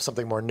like, I got to have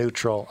something more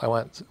neutral. I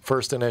went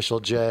first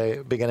initial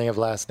J, beginning of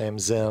last name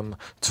Zim,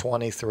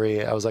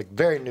 23. I was like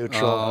very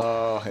neutral.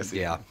 Oh, I see.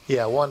 Yeah.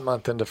 Yeah, 1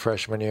 month into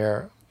freshman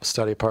year,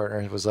 study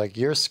partner was like,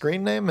 your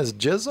screen name is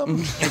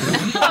Jism?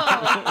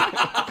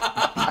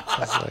 I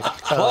was like,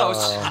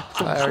 Close.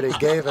 I already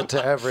gave it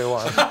to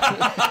everyone.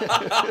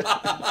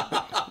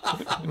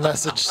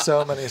 Messaged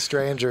so many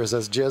strangers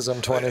as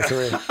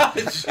Jism23.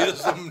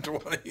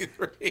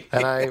 Jism23.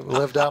 And I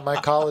lived out my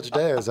college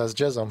days as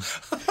Jism.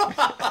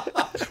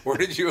 Where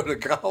did you go to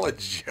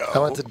college, Joe? I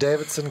went to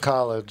Davidson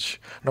College,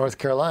 North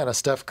Carolina.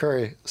 Steph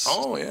Curry.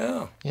 Oh,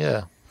 yeah.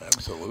 Yeah.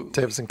 Absolutely.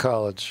 Davidson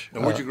College.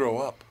 And where'd you grow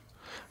up?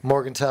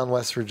 Morgantown,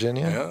 West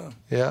Virginia.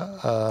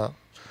 Yeah.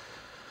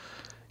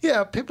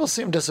 Yeah, people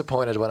seem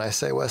disappointed when I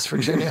say West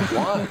Virginia.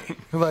 Why?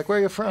 They're like, where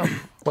are you from?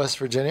 West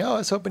Virginia. Oh, I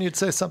was hoping you'd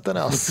say something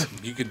else.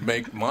 You could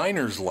make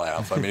minors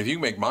laugh. I mean, if you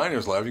can make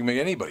minors laugh, you can make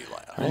anybody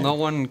laugh. Well, no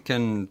one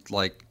can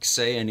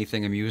say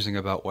anything amusing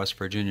about West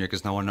Virginia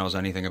because no one knows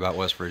anything about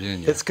West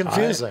Virginia. It's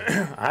confusing.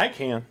 I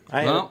can.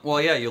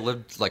 Yeah, you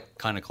lived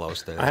kind of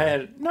close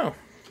there.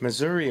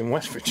 Missouri and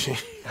West Virginia.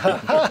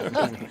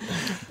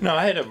 No,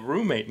 I had a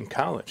roommate in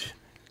college.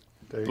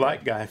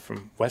 Black guy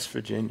from West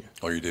Virginia.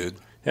 Oh, you did?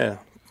 Yeah.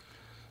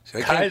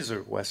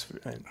 Kaiser, West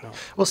Virginia. No.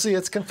 Well, see,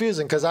 it's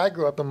confusing because I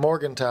grew up in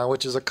Morgantown,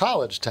 which is a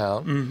college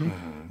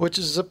town, which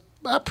is a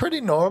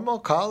pretty normal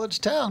college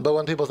town. But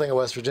when people think of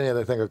West Virginia,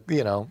 they think of,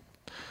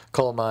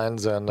 coal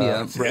mines and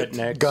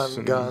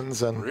rednecks,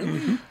 guns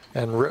and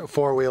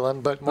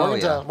four-wheeling. But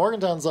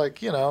Morgantown's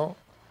like,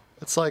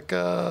 it's like,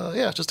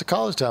 just a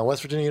college town.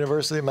 West Virginia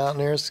University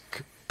Mountaineers,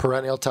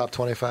 perennial top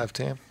 25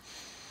 team.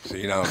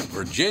 See,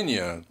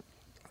 Virginia,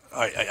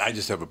 I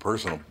just have a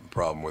personal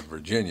problem with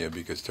Virginia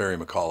because Terry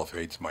McAuliffe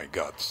hates my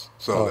guts.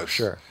 So that's,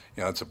 sure.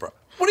 That's a problem.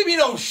 What do you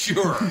mean, oh,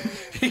 sure?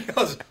 He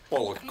goes,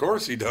 well, of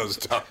course he does,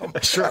 Tom.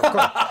 Sure, of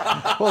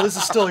course. Well, this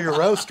is still your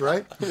roast,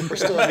 right? We're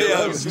still in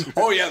your roast.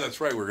 Oh, yeah,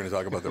 that's right. We're going to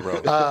talk about the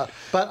roast. But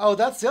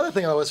that's the other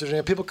thing about West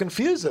Virginia. People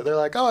confuse it. They're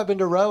like, oh, I've been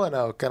to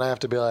Roanoke. And I have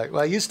to be like,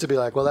 well, I used to be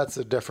like, well, that's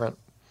a different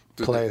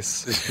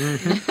place.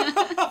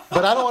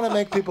 But I don't want to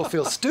make people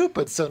feel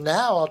stupid. So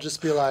now I'll just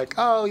be like,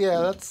 oh,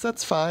 yeah,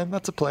 that's fine.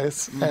 That's a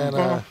place.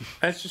 And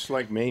that's just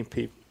like me.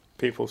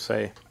 People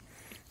say,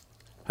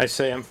 I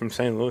say I'm from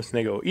St. Louis, and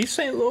they go, East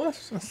St.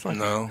 Louis? That's like,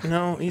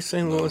 no, East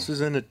St. Louis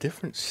is in a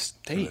different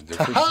state.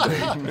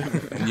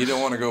 And you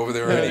don't want to go over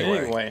there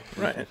anyway.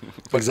 Right.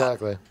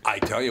 Exactly. I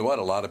tell you what,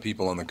 a lot of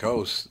people on the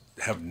coast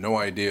have no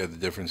idea the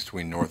difference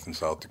between North and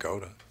South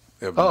Dakota.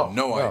 They have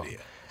no idea.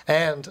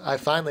 And I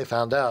finally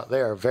found out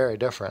they are very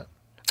different.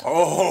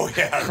 Oh,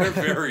 yeah, they're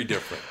very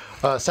different.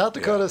 South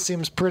Dakota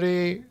seems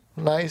pretty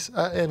nice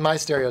in my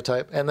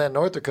stereotype, and then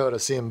North Dakota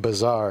seemed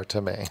bizarre to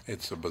me.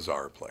 It's a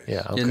bizarre place.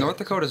 Yeah, okay. North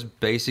Dakota is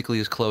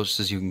basically as close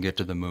as you can get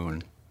to the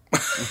moon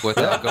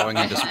without going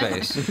into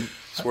space.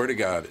 Swear to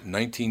God,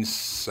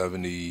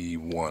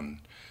 1971,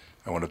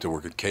 I went up to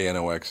work at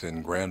KNOX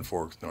in Grand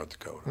Forks, North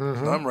Dakota.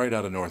 Mm-hmm. So I'm right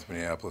out of North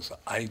Minneapolis.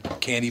 I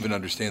can't even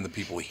understand the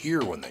people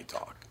here when they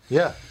talk.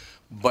 Yeah.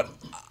 But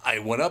I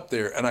went up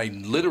there, and I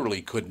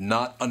literally could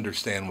not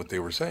understand what they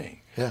were saying.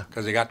 Yeah.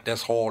 Because they got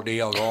this whole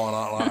deal going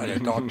on. They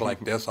talk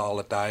like this all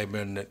the time.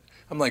 And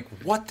I'm like,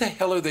 what the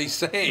hell are they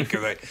saying?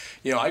 Because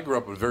I grew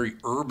up with very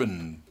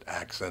urban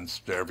accents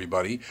to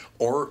everybody,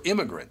 or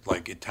immigrant,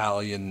 like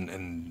Italian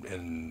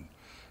and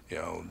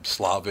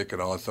Slavic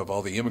and all that stuff.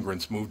 All the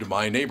immigrants moved to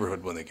my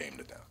neighborhood when they came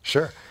to town.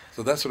 Sure.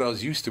 So that's what I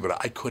was used to,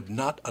 but I could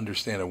not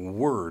understand a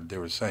word they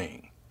were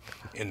saying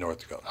in North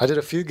Dakota. I did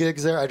a few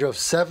gigs there. I drove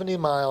 70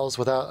 miles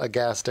without a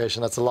gas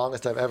station. That's the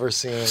longest I've ever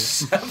seen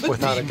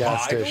without a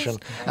gas station.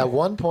 At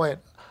one point,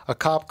 a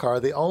cop car,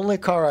 the only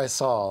car I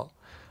saw,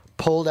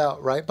 pulled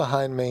out right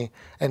behind me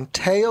and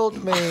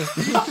tailed me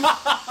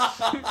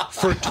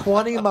for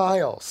 20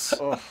 miles.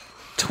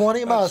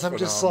 20 miles. I'm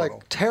just like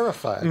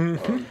terrified.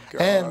 Oh,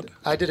 and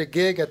I did a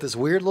gig at this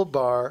weird little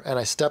bar, and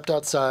I stepped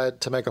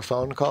outside to make a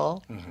phone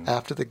call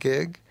after the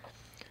gig.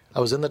 I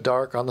was in the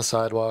dark on the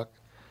sidewalk,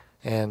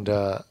 and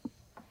the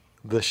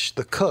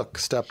cook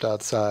stepped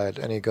outside,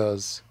 and he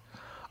goes,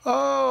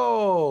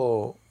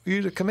 "Oh,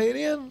 you the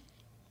comedian?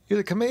 You're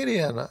the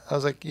comedian?" I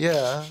was like,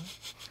 "Yeah."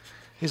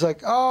 He's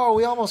like, "Oh,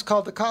 we almost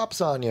called the cops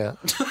on you."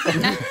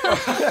 And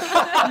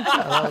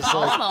I was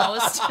like,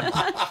 Almost.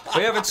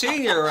 We haven't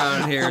seen you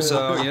around here,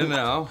 so you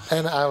know.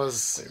 And I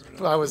was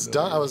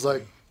done. I was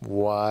like,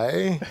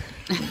 "Why?"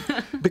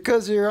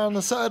 "Because you're on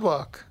the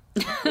sidewalk."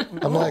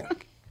 I'm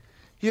like,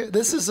 "Yeah,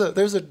 there's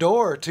a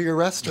door to your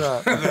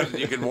restaurant."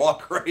 You can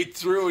walk right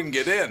through and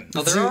get in.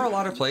 No, there are a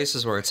lot of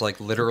places where it's like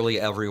literally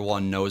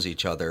everyone knows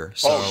each other.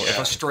 So if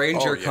a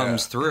stranger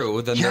comes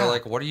through, then they're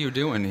like, "What are you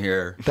doing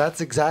here?"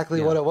 That's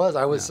exactly what it was.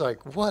 I was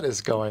like, "What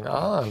is going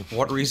on?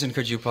 What reason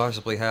could you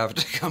possibly have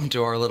to come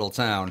to our little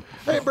town?"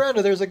 Hey,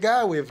 Brenda, there's a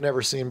guy we've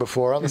never seen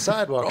before on the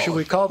sidewalk. Should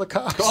we call the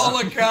cops?"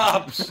 Call the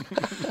cops.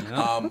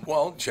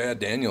 Well, Chad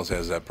Daniels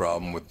has that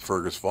problem with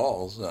Fergus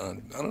Falls. I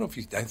don't know if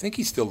I think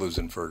he still lives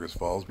in Fergus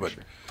Falls, but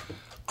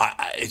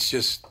it's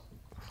just,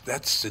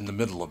 that's in the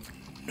middle of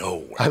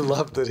nowhere. I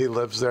love that he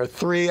lives there.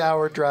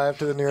 3-hour drive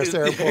to the nearest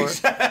airport.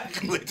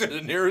 Exactly, to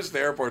the nearest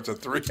airport.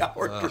 It's a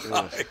 3-hour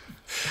drive.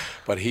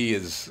 But he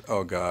is,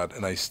 oh God,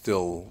 and I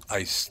still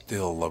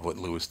love what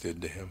Lewis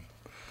did to him.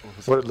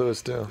 What did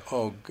Lewis do?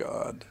 Oh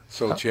God!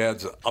 So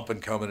Chad's up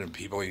and coming, and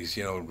people, he's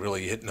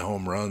really hitting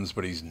home runs,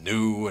 but he's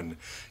new, and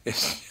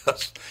it's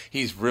just,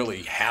 he's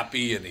really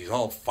happy, and he's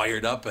all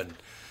fired up, and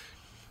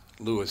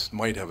Lewis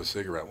might have a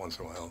cigarette once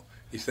in a while.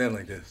 He's standing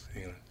like this,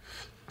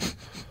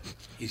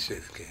 He's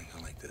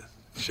going like this,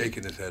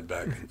 shaking his head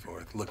back and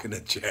forth, looking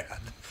at Chad,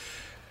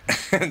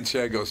 and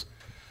Chad goes,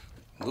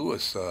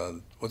 "Lewis,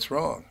 what's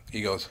wrong?"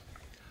 He goes,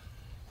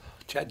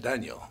 "Chad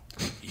Daniel,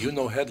 you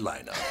know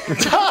headliner."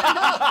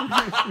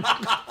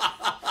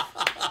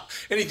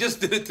 And he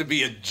just did it to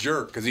be a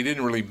jerk because he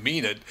didn't really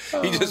mean it.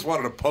 He just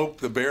wanted to poke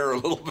the bear a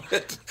little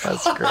bit.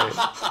 That's great.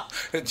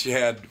 And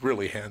Chad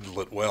really handled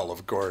it well,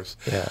 of course.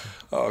 Yeah.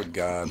 Oh,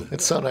 God.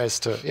 It's so nice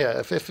to,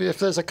 if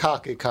there's a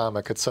cocky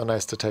comic, it's so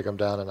nice to take him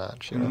down a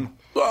notch,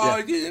 Well,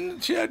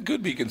 and Chad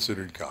could be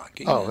considered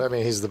cocky. Oh, I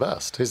mean, he's the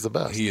best. He's the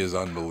best. He is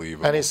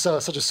unbelievable. And he's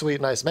such a sweet,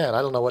 nice man.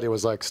 I don't know what he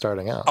was like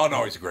starting out. Oh,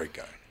 no, he's a great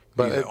guy.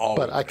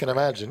 But I can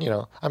imagine,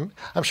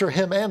 I'm sure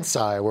him and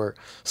Cy were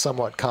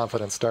somewhat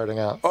confident starting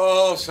out.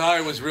 Oh, Cy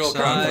was real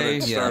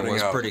confident starting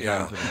out. Pretty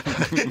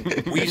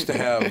confident. We used to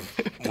have...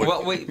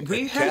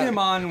 we had him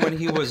on when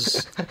he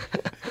was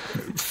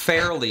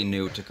fairly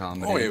new to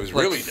comedy. Oh, he was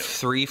really new.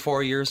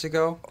 3-4 years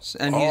ago.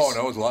 And no,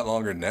 it was a lot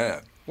longer than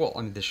that. Well,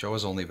 I mean, the show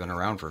has only been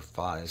around for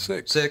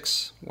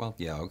 6. Well,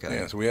 yeah, okay.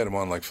 Yeah, so we had him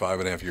on like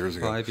 5.5 years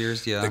ago. 5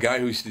 years, yeah. The guy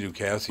who used to do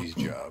Cassie's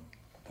job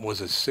was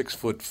a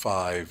 6'5",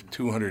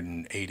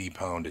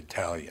 280-pound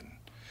Italian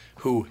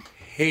who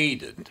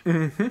hated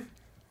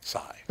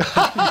Cy.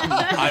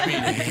 I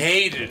mean,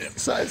 hated him.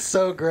 Cy's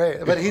so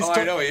great, but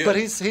I know he is. But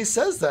he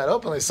says that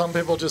openly. Some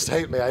people just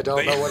hate me. I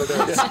don't know what it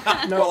is.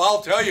 Well,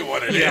 I'll tell you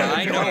what it is.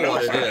 I know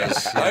what it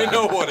is. I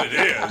know what it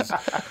is.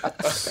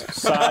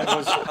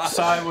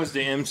 Cy was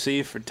the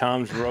MC for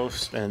Tom's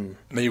roast, and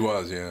he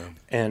was, yeah.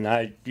 And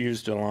I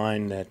used a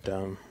line that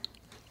the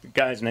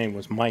guy's name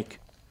was Mike.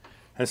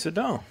 I said,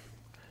 "Oh,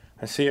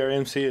 I see our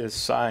MC is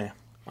Cy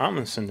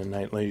Amundsen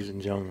tonight, ladies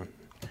and gentlemen."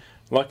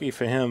 Lucky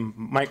for him,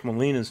 Mike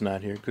Molina's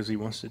not here because he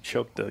wants to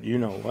choke the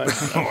you-know-what.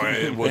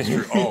 It was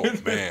true. Oh,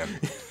 man.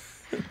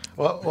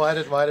 Well, why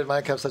did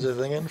Mike have such a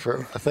thing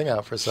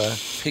out for Cy?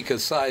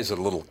 Because Cy's a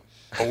little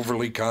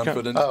overly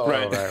confident.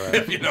 Right.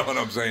 If you know what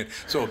I'm saying.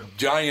 So a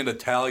giant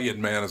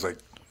Italian man is like,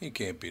 he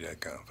can't be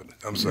that confident.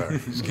 I'm sorry.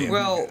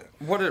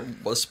 What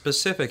a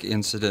specific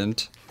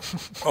incident.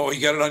 Oh,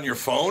 you got it on your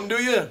phone, do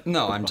you?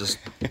 No, I'm just...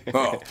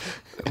 Oh.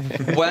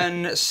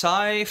 When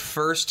Cy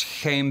first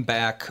came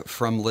back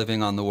from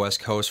living on the West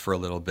Coast for a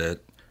little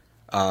bit,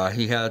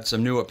 he had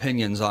some new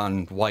opinions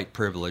on white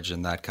privilege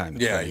and that kind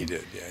of thing. Yeah, he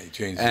did. Yeah, he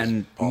changed And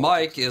his politics.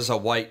 Mike is a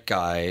white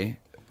guy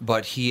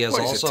But he has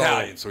he's also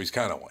Italian, so he's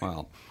kind of white.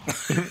 Well,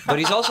 but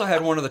he's also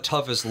had one of the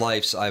toughest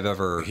lives I've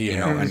ever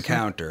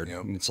encountered.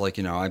 Yep. It's like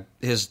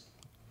his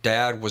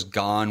dad was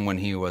gone when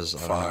he was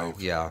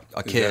 5. A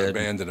His kid. dad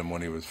abandoned him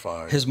when he was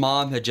 5. His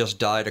mom had just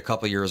died a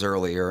couple years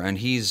earlier, and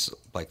he's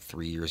like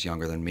 3 years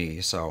younger than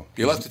me. So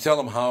you'll have to tell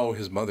him how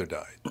his mother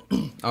died.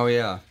 Oh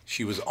yeah,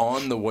 she was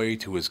on the way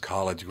to his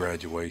college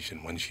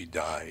graduation when she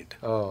died.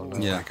 Oh no.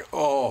 Yeah. Like,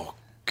 oh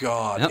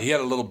God, Yep. he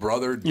had a little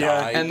brother died.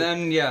 Yeah, and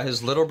then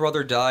his little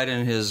brother died,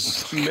 and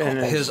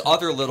his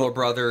other little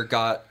brother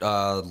got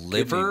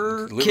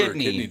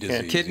kidney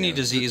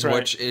disease,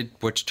 Right.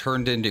 which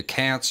turned into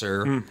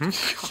cancer. Mm-hmm.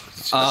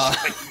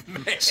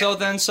 So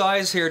then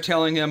Cy's here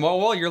telling him, "Oh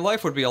well, your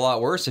life would be a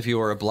lot worse if you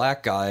were a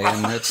black guy,"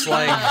 and it's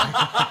like,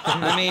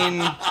 I mean,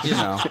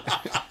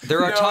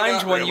 there are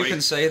times when you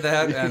can say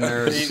that, and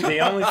there's the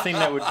only thing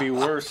that would be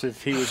worse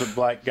if he was a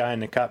black guy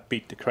and the cop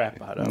beat the crap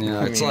out of him.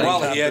 Yeah,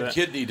 he had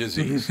kidney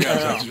disease.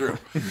 Yes, that's true.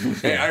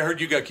 Hey, I heard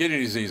you got kidney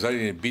disease. I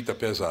didn't beat the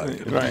piss out of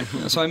you. Right.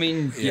 So I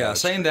mean,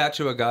 saying that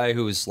to a guy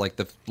who's like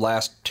the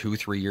last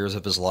 2-3 years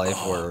of his life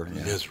were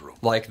miserable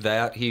like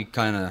that, he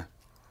kind of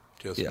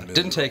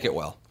didn't take it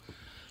well.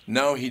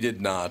 No, he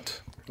did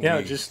not.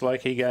 Just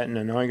like he got in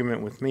an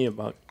argument with me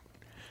about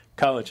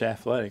college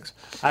athletics.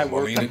 I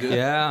work.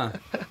 Yeah.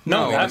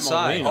 No, not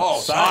Cy. Molina. Oh,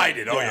 Cy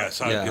did. Oh, Yeah. yeah,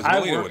 Cy. Yeah. 'cause I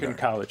Molina work would in know.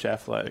 college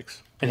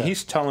athletics, and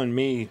he's telling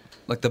me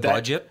Like the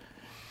budget?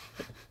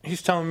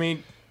 He's telling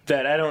me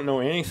that I don't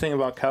know anything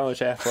about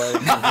college athletics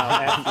and how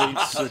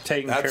athletes are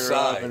taken That's care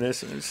Cy. of, and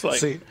this. And it's like,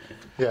 See,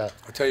 yeah.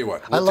 I'll tell you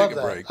what. I We'll love take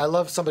a that. break. I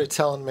love somebody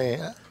telling me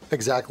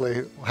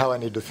exactly how I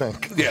need to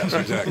think. Yes,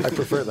 exactly. I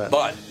prefer that.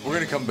 But we're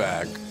going to come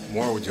back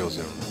more with Joe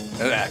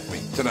Zimmerman at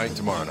Acme tonight,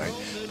 tomorrow night.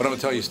 But I'm going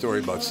to tell you a story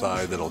about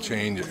Cy that'll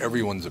change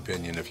everyone's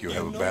opinion if you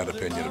have a bad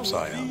opinion of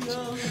Scions.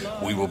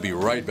 We will be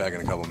right back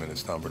in a couple of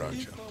minutes. Tom Bernard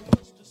Show.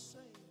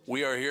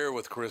 We are here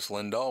with Chris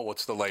Lindahl.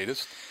 What's the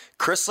latest?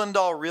 Chris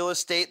Lindahl Real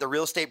Estate, the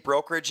real estate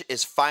brokerage,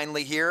 is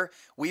finally here.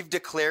 We've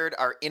declared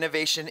our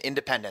innovation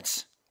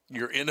independence.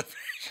 Your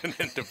innovation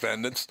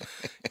independence.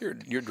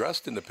 You're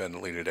dressed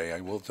independently today. I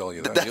will tell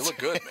you that. You look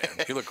good,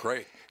 man. You look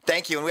great.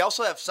 Thank you. And we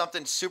also have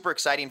something super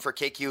exciting for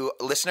KQ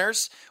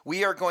listeners.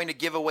 We are going to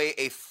give away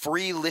a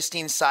free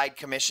listing side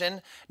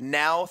commission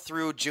now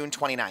through June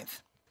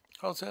 29th.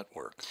 How does that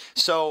work?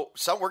 So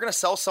we're going to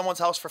sell someone's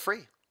house for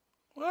free.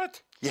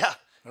 What? Yeah.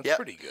 That's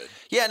pretty good.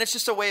 Yeah, and it's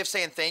just a way of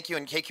saying thank you.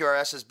 And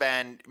KQRS has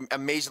been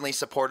amazingly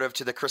supportive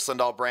to the Chris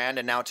Lindahl brand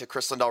and now to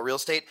Chris Lindahl Real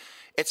Estate.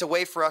 It's a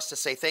way for us to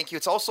say thank you.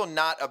 It's also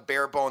not a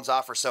bare bones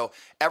offer. So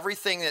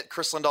everything that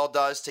Chris Lindahl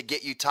does to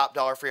get you top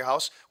dollar for your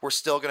house, we're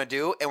still going to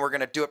do, and we're going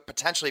to do it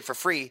potentially for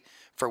free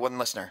for one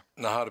listener.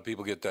 Now, how do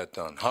people get that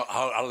done?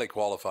 How do they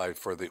qualify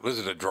for the? Was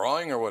it a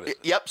drawing or what is it?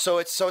 Yep. So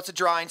it's a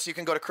drawing. So you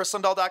can go to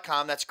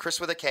chrislindahl.com. That's Chris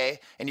with a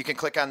K, and you can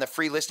click on the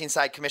free listing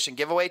side commission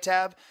giveaway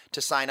tab to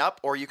sign up,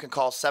 or you can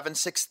call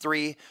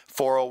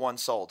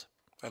 763-401-SOLD.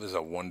 That is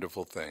a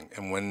wonderful thing.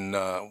 And when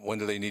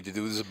do they need to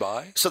do this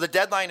by? So the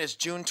deadline is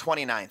June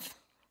 29th.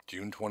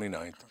 June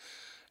 29th.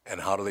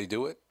 And how do they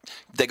do it?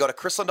 They go to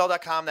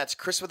chrislindahl.com. That's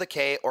Chris with a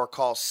K, or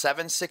call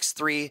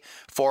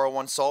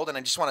 763-401-SOLD. And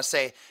I just want to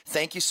say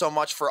thank you so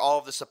much for all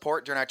of the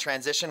support during our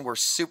transition. We're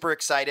super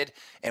excited,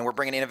 and we're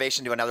bringing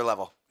innovation to another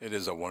level. It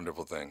is a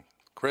wonderful thing.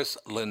 Chris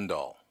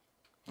Lindahl.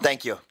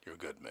 Thank you. You're a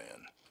good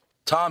man.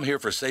 Tom here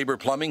for Sabre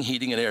Plumbing,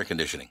 Heating, and Air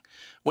Conditioning.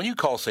 When you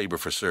call Sabre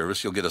for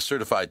service, you'll get a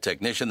certified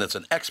technician that's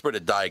an expert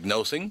at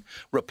diagnosing,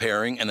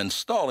 repairing, and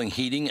installing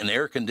heating and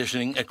air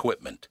conditioning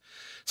equipment.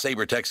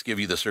 Sabre Techs give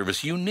you the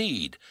service you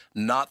need,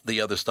 not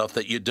the other stuff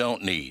that you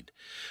don't need.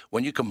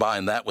 When you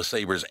combine that with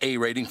Sabre's A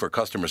rating for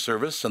customer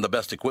service and the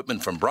best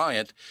equipment from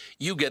Bryant,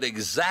 you get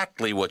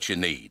exactly what you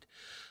need.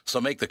 So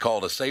make the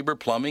call to Sabre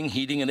Plumbing,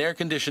 Heating, and Air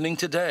Conditioning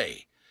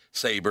today.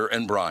 Sabre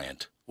and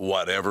Bryant,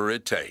 whatever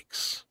it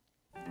takes.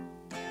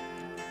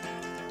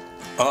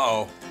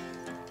 Uh-oh.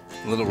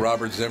 Little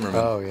Robert Zimmerman.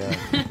 Oh, yeah.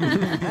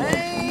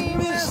 Hey,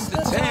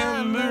 Mr.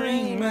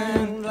 Tambourine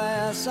Man, play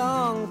a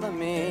song for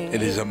me.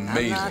 It is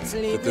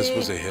amazing that this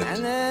was a hit. I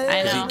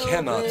Because know. he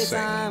cannot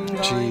sing.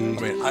 G. I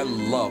mean, I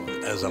love,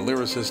 as a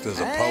lyricist,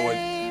 as a poet,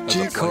 as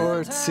G a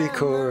chord, C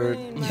chord,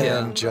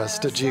 Yeah. and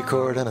just a G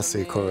chord and a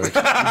C chord.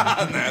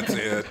 That's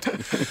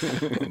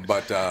it.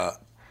 But a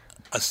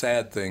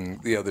sad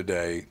thing the other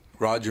day,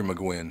 Roger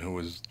McGuinn, who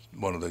was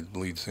one of the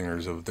lead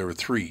singers of, there were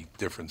three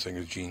different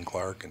singers, Gene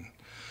Clark and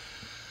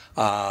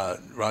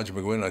Roger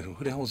McGuinn.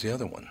 Who the hell was the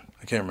other one?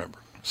 I can't remember.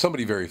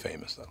 Somebody very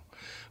famous, though.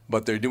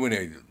 But they're doing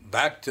a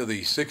back to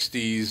the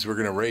 60s, we're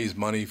going to raise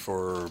money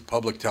for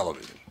public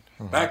television.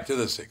 Back to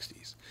the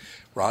 60s.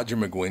 Roger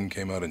McGuinn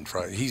came out and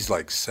tried. He's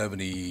like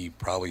 70,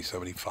 probably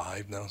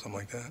 75 now, something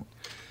like that.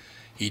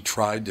 He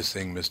tried to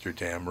sing Mr.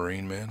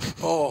 Tambourine Man.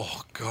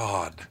 Oh,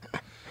 God.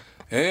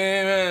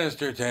 Hey,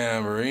 Mr.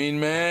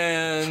 Tambourine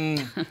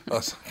Man.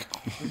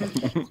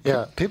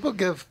 Yeah, people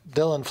give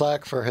Dylan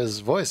flack for his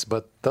voice,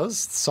 but those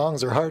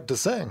songs are hard to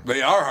sing.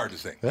 They are hard to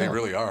sing. They Yeah.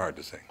 really are hard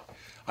to sing.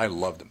 I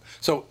loved them.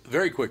 So,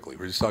 very quickly,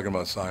 we're just talking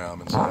about Cy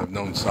Amundsen. I've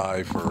known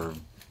Cy for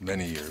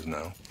many years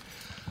now.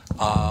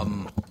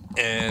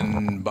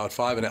 And about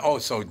 5.5. Oh,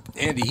 so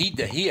Andy,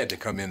 he had to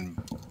come in.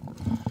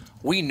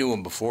 We knew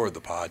him before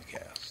the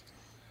podcast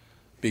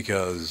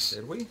because.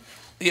 Did we?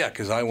 Yeah,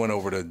 because I went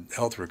over to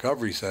Health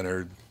Recovery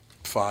Center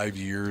 5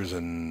 years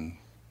and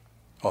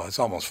it's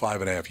almost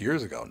 5.5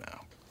 years ago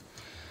now.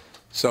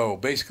 So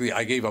basically,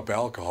 I gave up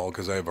alcohol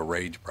because I have a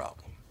rage problem.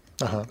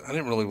 Uh-huh.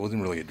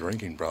 Wasn't really a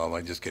drinking problem.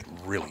 I just get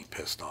really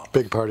pissed off.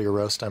 Big part of your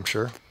roast, I'm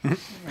sure.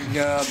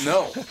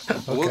 No.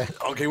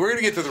 Okay, we're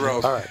gonna get to the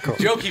roast. All right, cool.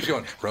 Joe keeps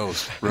going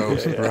roast.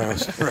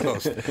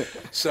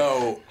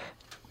 So,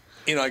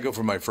 I go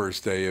for my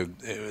first day.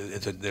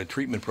 It's a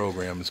treatment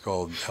program. It's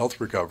called Health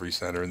Recovery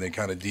Center, and they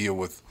kind of deal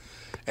with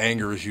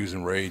anger issues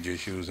and rage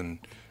issues. And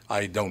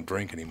I don't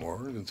drink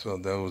anymore, and so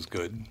that was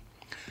good.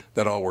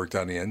 That all worked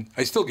out in the end.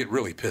 I still get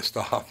really pissed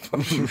off.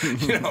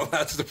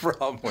 That's the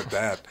problem with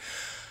that.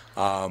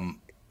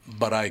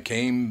 But I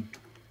came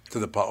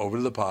over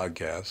to the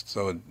podcast.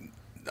 So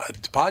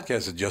the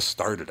podcast had just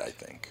started, I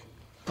think.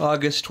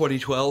 August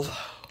 2012.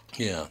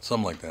 Yeah,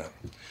 something like that.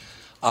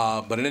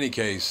 But in any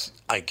case,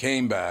 I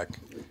came back,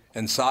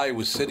 and Cy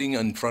was sitting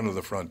in front of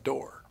the front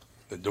door.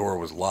 The door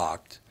was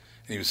locked,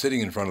 and he was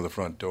sitting in front of the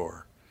front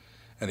door.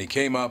 And he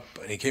came up,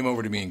 and he came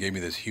over to me and gave me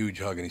this huge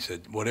hug, and he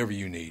said, "Whatever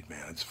you need,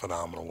 man, it's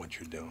phenomenal what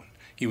you're doing."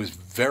 He was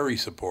very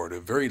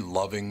supportive, very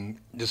loving,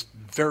 just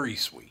very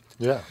sweet.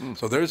 Yeah.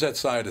 So there's that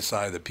side to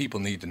side that people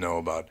need to know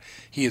about.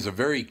 He is a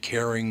very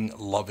caring,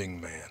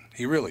 loving man.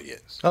 He really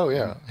is. Oh,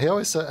 yeah. He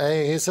always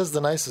he says the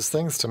nicest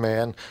things to me,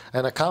 and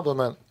a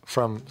compliment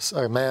from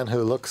a man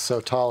who looks so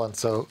tall and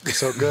so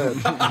good.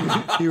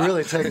 You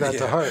really take that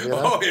to heart,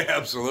 Oh, yeah,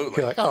 absolutely.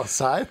 You're like, oh,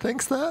 Cy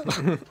thinks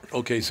that?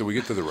 Okay, so we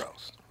get to the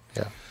roast.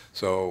 Yeah.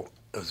 So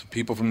there's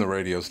people from the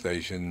radio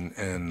station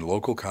and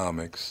local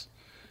comics,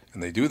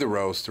 and they do the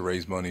roast to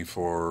raise money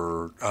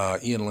for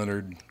Ian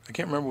Leonard. I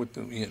can't remember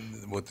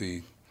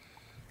it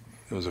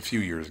was a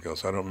few years ago,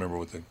 so I don't remember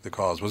what the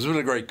cause was. It was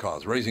a great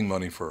cause, raising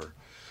money for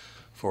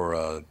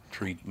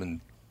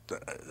treatment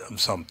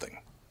of something.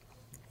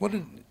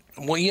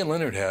 Ian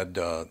Leonard had,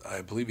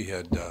 I believe he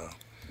had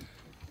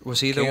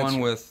Was he cancer. the one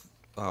with,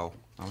 I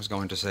was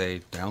going to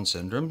say Down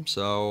syndrome,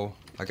 so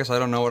I guess I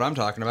don't know what I'm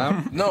talking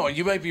about. No,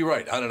 you might be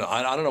right. I don't know.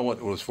 I don't know what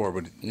it was for,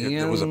 but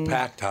it was a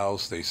packed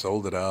house. They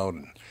sold it out,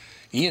 and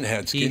Ian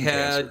had skin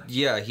cancer.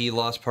 Yeah, he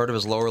lost part of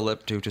his lower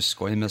lip due to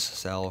squamous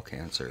cell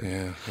cancer.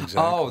 Yeah,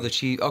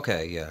 exactly. Oh,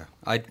 okay, yeah.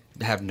 I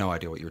have no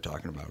idea what you were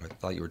talking about. I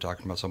thought you were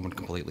talking about someone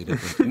completely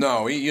different.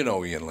 No, you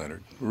know Ian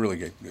Leonard. Really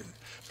good.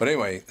 But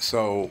anyway,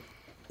 so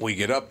we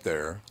get up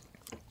there,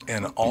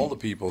 and all the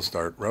people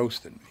start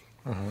roasting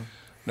me. Mm-hmm.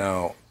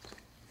 Now,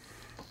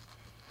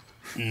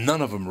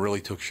 none of them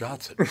really took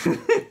shots at me.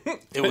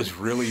 It was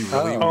really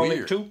weird.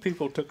 Only 2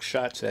 people took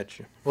shots at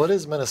you. Well, it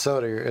is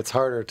Minnesota. It's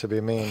harder to be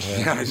mean here.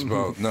 Yeah, I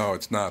suppose. No,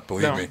 it's not.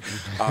 Believe me.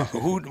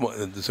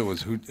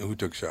 Who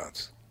took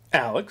shots?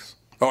 Alex.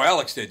 Oh,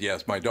 Alex did.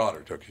 Yes, my daughter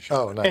took a shot.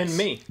 Oh, nice. And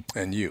me.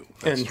 And you.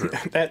 That's true.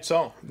 That's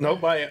all.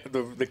 Nobody.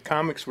 The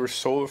comics were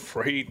so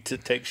afraid to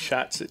take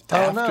shots at.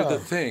 After the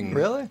thing,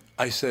 really,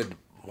 I said,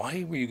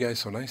 "Why were you guys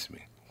so nice to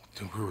me?"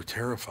 We were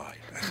terrified.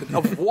 I said,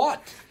 "Of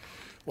what?"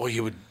 Well,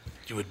 you would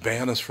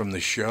ban us from the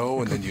show,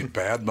 and then you'd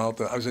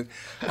badmouth us. I said,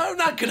 "I'm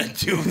not going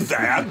to do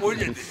that.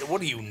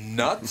 What are you,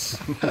 nuts?"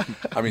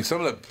 I mean, some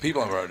of the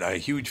people I'm a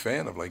huge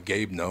fan of, like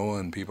Gabe Noah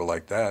and people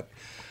like that.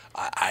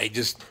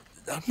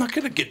 I'm not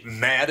going to get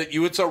mad at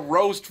you. It's a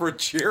roast for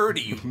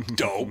charity, you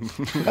dope.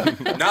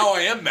 Now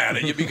I am mad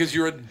at you because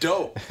you're a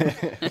dope.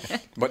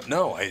 But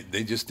no,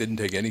 they just didn't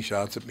take any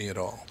shots at me at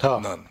all. Oh,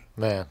 none.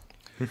 Man.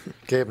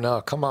 Gabe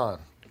Noah, come on.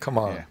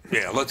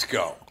 Yeah, let's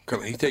go.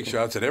 He takes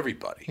shots at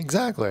everybody.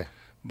 Exactly.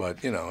 But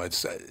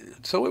it's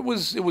so it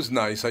was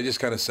nice. I just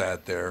kind of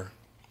sat there.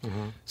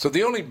 Mm-hmm. So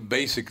the only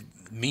basic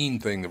mean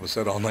thing that was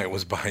said all night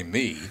was by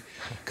me,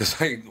 because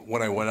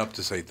when I went up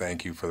to say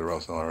thank you for the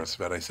roast and all the rest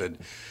of it, I said,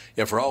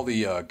 yeah, for all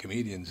the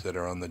comedians that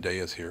are on the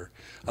dais here,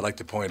 I'd like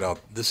to point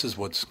out this is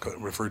what's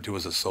referred to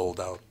as a sold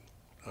out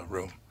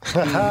room.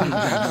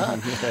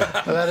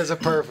 That is a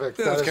perfect.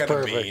 That was is kind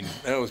perfect. of mean.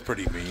 That was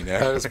pretty mean. Actually.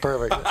 That is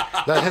perfect.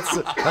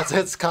 That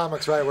hits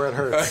comics right where it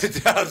hurts.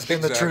 It does,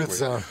 in the truth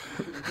zone.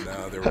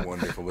 No, they were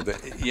wonderful, but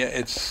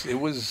it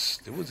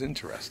was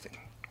interesting.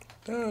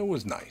 It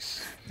was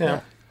nice.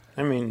 Yeah,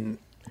 I mean,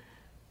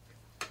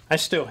 I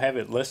still have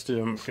it listed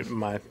on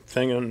my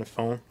thing on the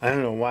phone. I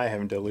don't know why I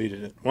haven't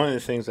deleted it. One of the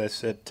things I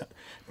said,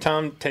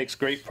 Tom takes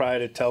great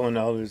pride in telling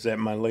others that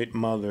my late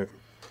mother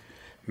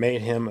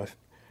made him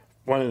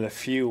one of the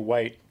few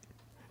white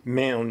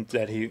men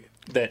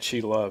that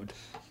she loved.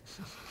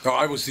 No,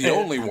 I was the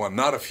only one,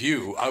 not a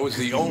few. I was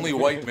the only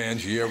white man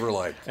she ever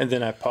liked. And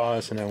then I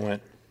paused and I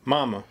went,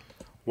 Mama,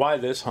 why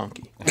this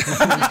hunky?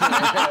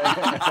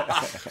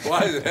 Why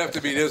does it have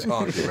to be this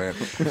hunky, man?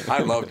 I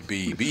loved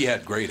Bee. Bee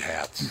had great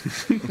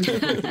hats.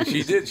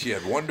 She did. She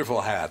had wonderful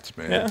hats,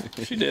 man.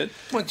 Yeah, she did.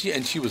 Well,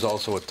 and she was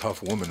also a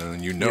tough woman,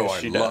 and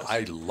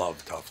I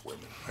love tough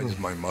women.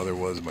 My mother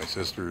was, my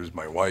sisters,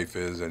 my wife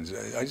is, and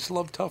I just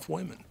love tough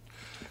women.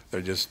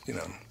 They're just,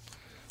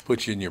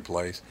 put you in your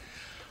place.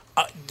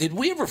 Did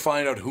we ever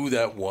find out who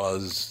that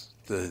was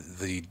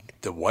the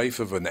wife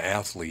of an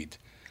athlete.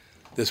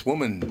 This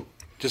woman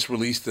just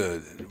released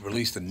a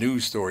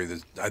news story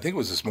that I think it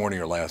was this morning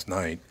or last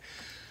night,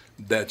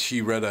 that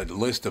she read a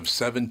list of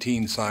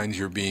 17 signs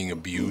you're being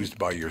abused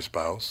by your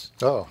spouse.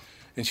 Oh.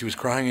 And she was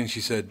crying and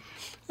she said,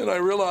 and I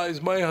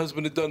realized my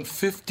husband had done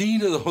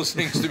 15 of those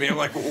things to me. I'm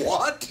like,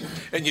 what?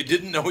 And you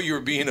didn't know you were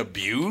being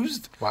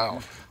abused?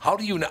 Wow. How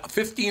do you know?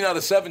 15 out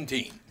of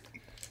 17.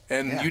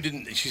 And you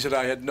didn't, she said,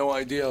 I had no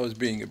idea I was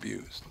being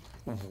abused.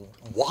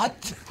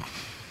 What?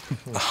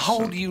 How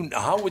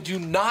would you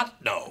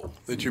not know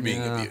that you're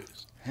being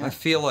abused? I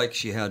feel like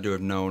she had to have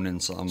known in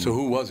some. So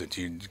who was it?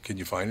 Can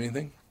you find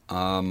anything?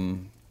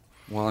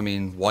 Well, I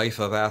mean, wife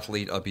of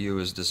athlete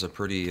abused is a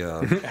pretty.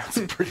 That's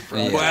pretty.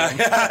 Well,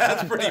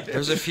 that's pretty.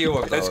 There's a few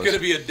of those. That's going to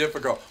be a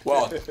difficult.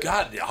 Well,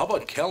 God, how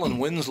about Kellen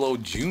Winslow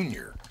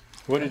Jr.?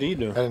 What did he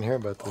do? I didn't hear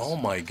about this. Oh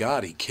my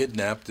God, he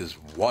kidnapped his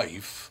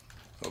wife.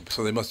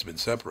 So they must have been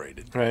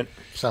separated. Right.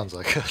 Sounds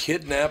like it.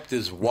 Kidnapped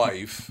his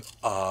wife,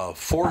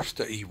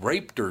 he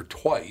raped her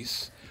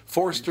twice,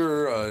 forced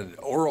her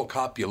oral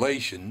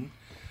copulation,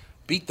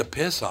 beat the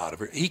piss out of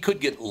her. He could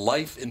get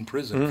life in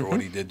prison for what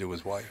he did to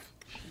his wife.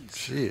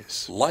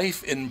 Jeez.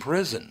 Life in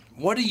prison.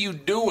 What are you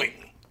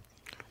doing?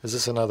 Is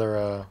this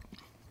another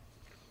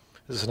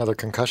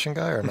concussion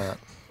guy or not?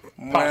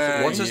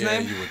 What's his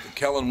name?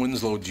 Kellen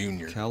Winslow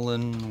Jr.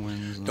 Kellen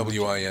Winslow.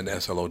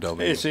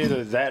 W-I-N-S-L-O-W. It's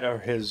either that or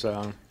his,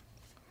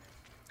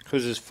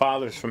 because his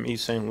father's from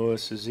East St.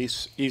 Louis, his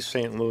East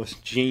St. Louis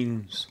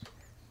genes.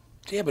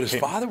 Yeah, but his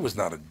father was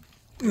not a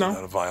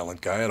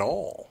violent guy at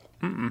all.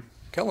 Mm-mm.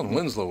 Kellen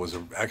Winslow was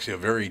actually a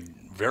very,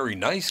 very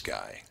nice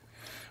guy.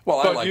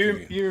 Well, but I like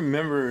him. You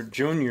remember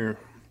Junior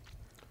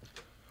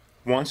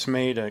once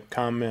made a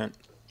comment.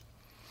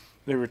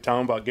 They were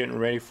talking about getting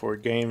ready for a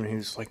game, and he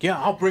was like, "Yeah,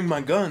 I'll bring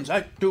my guns.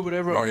 I do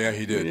whatever." Oh yeah,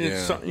 he did.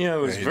 It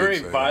was very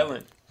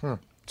violent.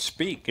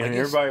 Speak, and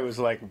everybody was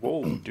like,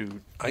 "Whoa, dude!"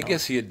 I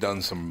guess he had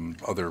done some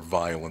other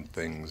violent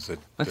things.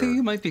 I think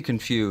you might be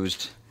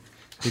confused,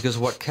 because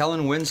what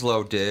Kellen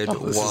Winslow did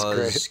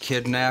was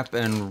kidnap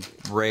and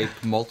rape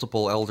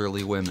multiple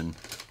elderly women.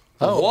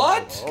 Oh,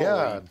 what?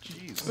 God.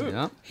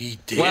 Yeah. He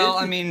did? Well,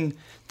 I mean,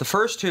 the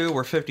first two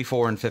were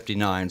 54 and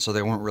 59, so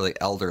they weren't really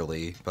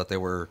elderly, but they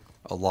were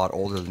a lot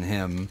older than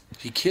him.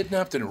 He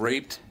kidnapped and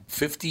raped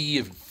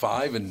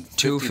 55 and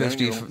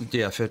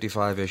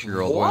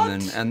 55-ish-year-old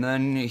women, and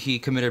then he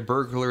committed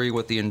burglary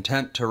with the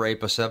intent to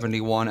rape a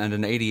 71 and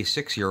an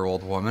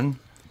 86-year-old woman.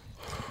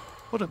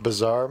 What a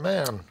bizarre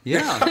man.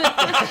 Yeah.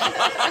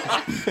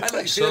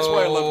 That's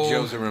why I love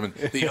Joe Zimmerman.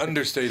 The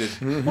understated,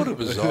 what a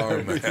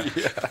bizarre man.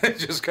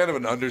 Just kind of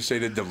an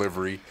understated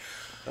delivery.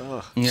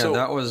 Yeah, so,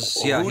 that was,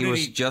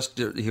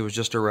 he was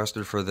just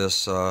arrested for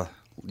this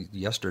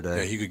yesterday.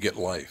 Yeah, he could get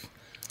life.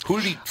 Who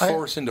did he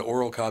force into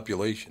oral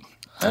copulation?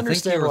 I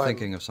think you were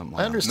thinking of something.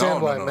 I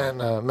understand why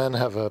men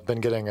have been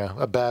getting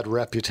a bad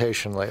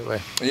reputation lately.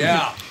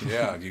 Yeah,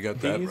 you got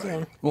that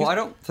right. Well, I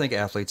don't think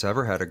athletes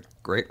ever had a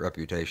great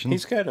reputation.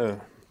 He's got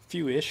a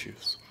few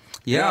issues.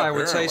 Yeah, I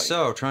would say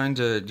so. Trying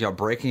to,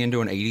 breaking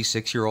into an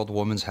 86-year-old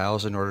woman's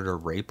house in order to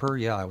rape her,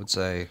 yeah, I would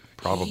say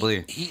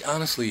probably. He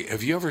honestly,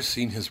 have you ever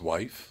seen his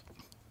wife?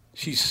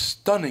 She's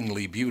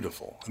stunningly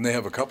beautiful, and they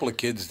have a couple of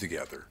kids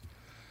together.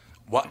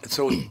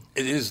 So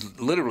it is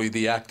literally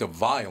the act of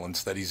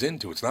violence that he's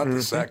into. It's not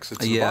the sex;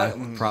 it's the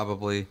violence.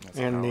 Probably.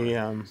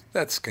 And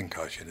that's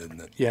concussion,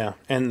 isn't it? Yeah,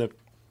 and the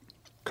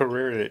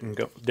career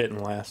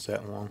didn't last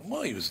that long.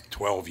 Well, he was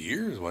 12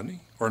 years, wasn't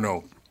he? Or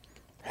no?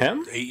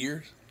 Him? 8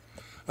 years.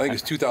 I think it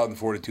was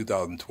 2004 to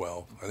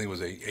 2012. I think it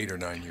was 8 or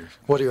 9 years.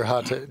 What are your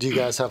hot takes? Do you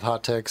guys have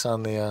hot takes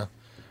on the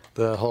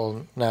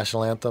whole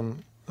national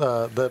anthem?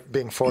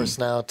 Being forced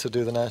now to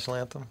do the national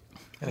anthem?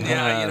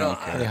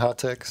 Any hot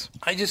takes?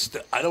 I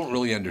don't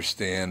really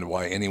understand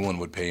why anyone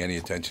would pay any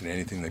attention to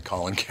anything that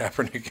Colin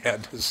Kaepernick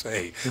had to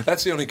say.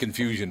 That's the only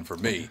confusion for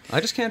me. I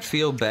just can't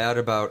feel bad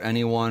about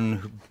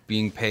anyone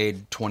being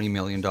paid $20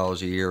 million a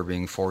year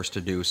being forced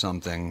to do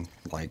something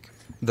like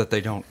that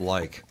they don't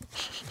like.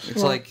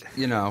 It's like,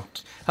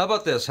 how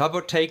about this? How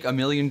about take $1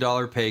 million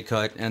pay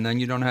cut and then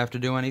you don't have to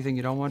do anything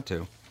you don't want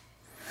to?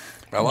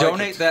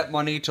 Donate that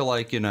money to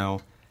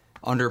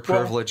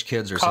underprivileged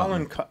kids or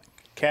something. Colin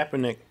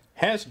Kaepernick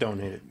has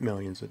donated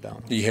millions of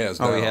dollars. He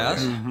has. Oh, he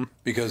has? Mm-hmm.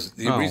 Because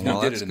the reason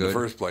he did it in the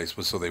first place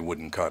was so they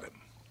wouldn't cut him.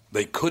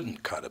 They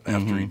couldn't cut him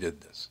after he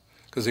did this.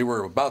 Because they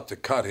were about to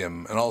cut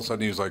him, and all of a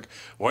sudden he was like,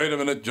 wait a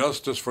minute,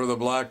 justice for the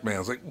black man. I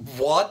was like,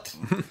 what?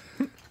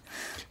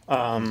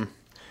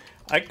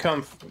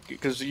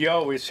 Because you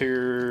always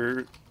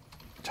hear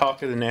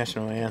talk of the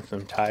national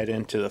anthem tied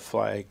into the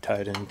flag,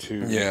 tied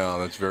into... Yeah,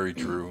 that's very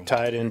true.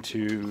 Tied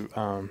into...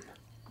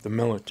 the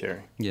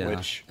military. Yeah.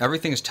 Which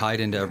everything is tied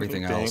into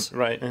everything else.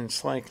 Right. And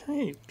it's like,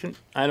 hey,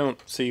 I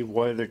don't see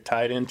what they're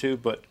tied into,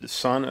 but the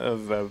son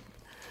of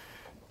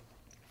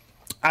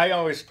I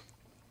always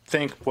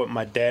think what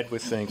my dad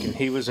would think, and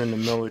he was in the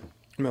military,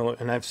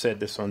 and I've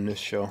said this on this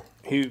show,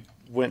 he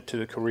went to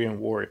the Korean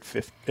War at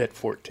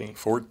 14.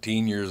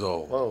 14 years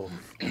old. Whoa.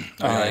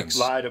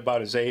 Lied about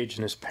his age,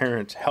 and his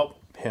parents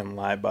helped him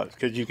lie about it,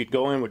 because you could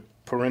go in with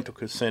parental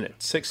consent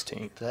at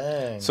 16.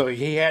 Dang. So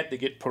he had to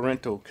get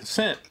parental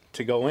consent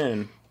to go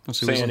in,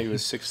 saying he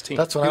was 16.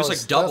 That's when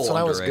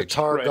I was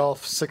Guitar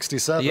Golf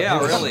 67.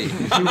 Yeah, really.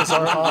 He was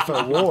off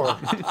at war.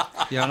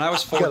 Yeah, when I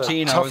was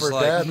 14, I was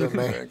like, dad than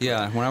me.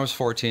 yeah, when I was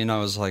 14, I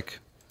was like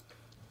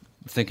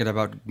thinking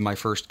about my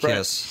first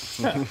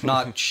kiss,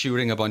 not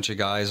shooting a bunch of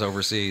guys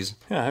overseas.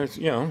 Yeah,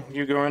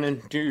 you go in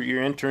and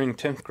you're entering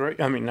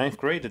 9th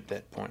grade at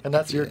that point. And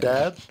that's your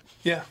dad?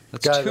 Yeah.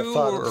 That's too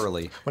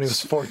early. When he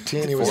was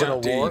 14, he was in a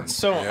war?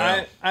 So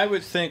I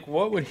would think,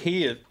 what would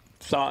he have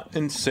thought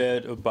and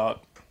said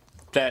about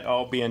that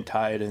all being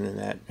tied into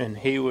that? And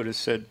he would have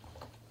said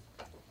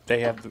they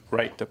have the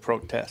right to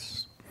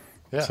protest.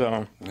 Yeah.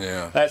 So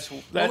that's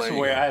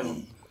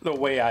the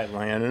way I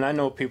land. And I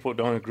know people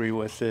don't agree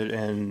with it,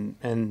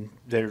 and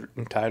they're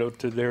entitled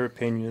to their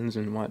opinions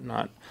and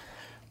whatnot.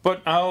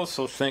 But I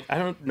also think, I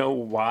don't know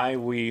why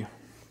we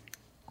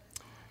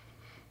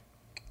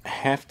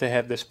have to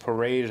have this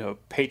parade of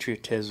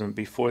patriotism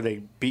before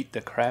they beat the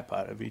crap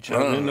out of each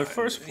other in the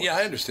first place. Yeah,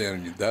 I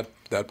understand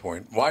that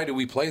point. Why do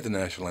we play the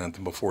national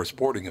anthem before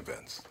sporting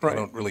events? Right. I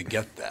don't really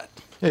get that.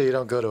 Yeah, you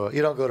don't go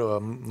to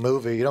a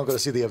movie. You don't go to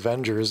see the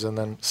Avengers and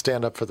then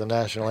stand up for the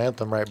national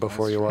anthem right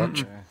before you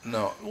watch.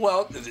 No.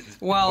 Well,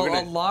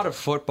 a lot of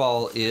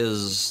football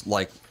is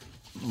like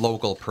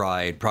local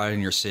pride in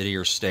your city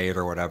or state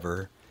or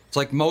whatever. It's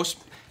like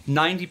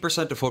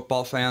 90% of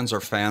football fans are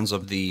fans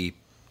of the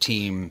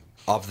team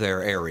of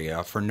their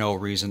area for no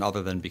reason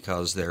other than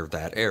because they're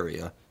that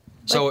area.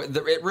 So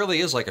it really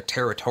is like a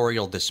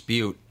territorial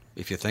dispute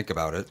if you think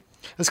about it.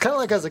 It's kind of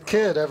like as a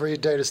kid, every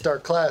day to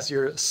start class,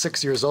 you're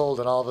 6 years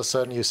old, and all of a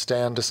sudden you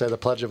stand to say the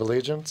Pledge of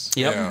Allegiance.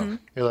 Yep. Yeah. Mm-hmm.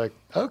 You're like,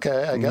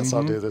 okay, I guess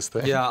I'll do this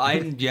thing.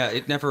 Yeah,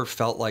 it never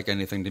felt like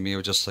anything to me. It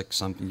was just like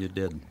something you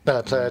did.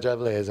 The Pledge of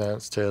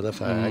Allegiance to the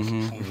flag.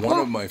 Mm-hmm. One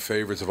of my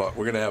favorites, we're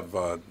going to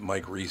have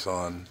Mike Reese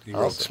on. He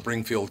wrote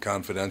Springfield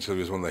Confidential.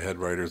 He was one of the head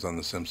writers on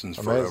The Simpsons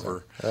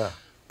forever. Yeah.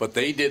 But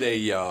they did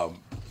a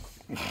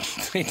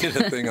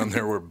thing on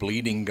there where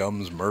Bleeding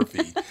Gums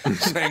Murphy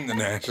sang the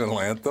national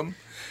anthem.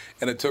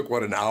 And it took,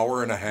 an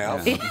hour and a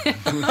half? Yeah. It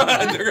took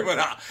him an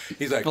hour.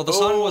 He's like, well, the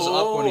sun was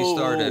up when he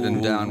started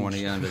and down when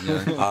he ended,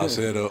 yeah. I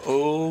said,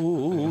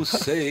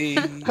 say,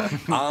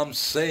 I'm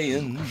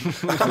saying.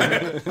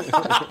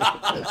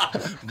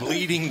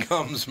 Bleeding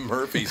Gums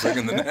Murphy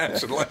singing the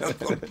national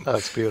anthem.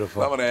 That's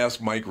beautiful. I'm going to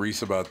ask Mike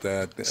Reese about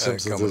that.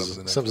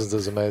 Simpsons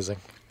is amazing.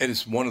 It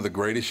is one of the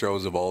greatest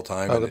shows of all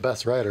time. Oh, the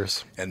best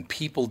writers. And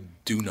people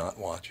do not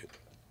watch it.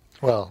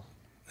 Well.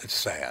 It's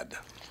sad.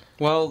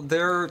 Well,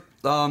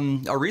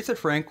 Aretha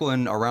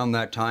Franklin around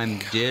that time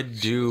did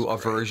do a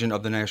version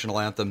of the national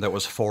anthem that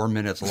was 4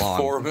 minutes long.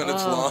 4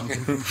 minutes long?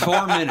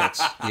 4 minutes,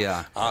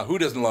 yeah. Who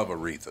doesn't love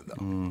Aretha, though?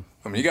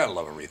 I mean, you got to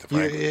love Aretha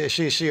Franklin.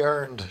 She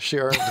earned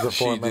the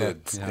 4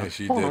 minutes. Yeah,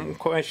 she did. did. I'm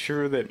quite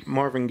sure that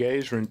Marvin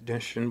Gaye's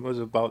rendition was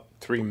about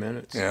 3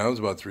 minutes. Yeah, it was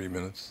about 3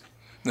 minutes.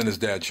 Then his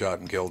dad shot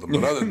and killed him.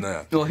 But other than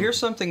that. Well, here's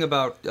something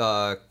about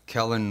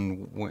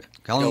Kellen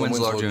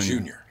Winslow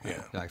Jr.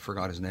 Yeah. I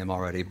forgot his name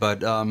already.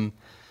 But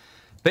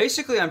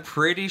basically, I'm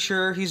pretty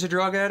sure he's a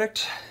drug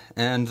addict,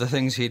 and the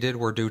things he did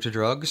were due to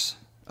drugs.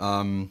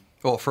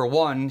 Well, for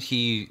one,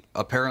 he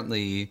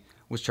apparently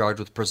was charged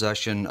with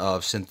possession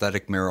of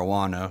synthetic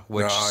marijuana,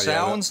 which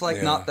sounds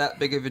like not that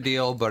big of a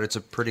deal, but it's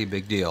a pretty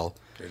big deal.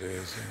 It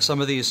is. Yeah.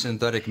 Some of these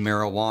synthetic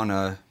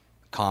marijuana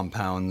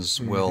compounds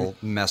will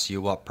mess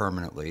you up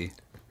permanently.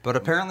 But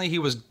apparently he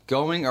was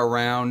going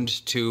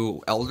around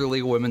to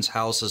elderly women's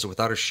houses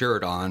without a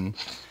shirt on.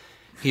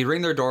 He'd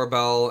ring their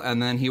doorbell,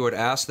 and then he would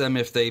ask them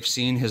if they've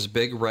seen his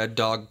big red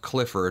dog,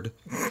 Clifford.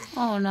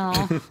 Oh, no.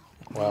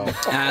 Wow.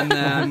 And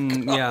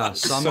then,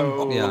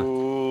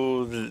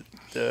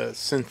 the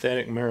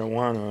synthetic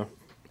marijuana.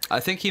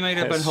 I think he might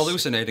have been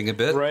hallucinating a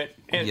bit. Right.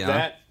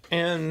 And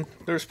and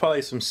there's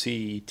probably some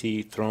CET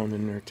thrown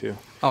in there, too.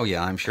 Oh,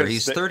 yeah, I'm sure.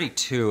 He's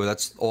 32.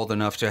 That's old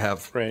enough to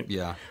have,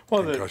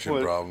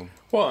 concussion problem.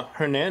 Well,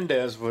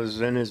 Hernandez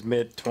was in his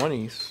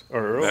mid-20s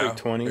or early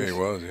 20s. Yeah, he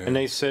was, yeah. And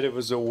they said it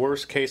was the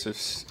worst case of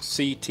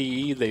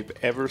CTE they've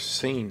ever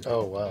seen.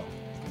 Oh, wow.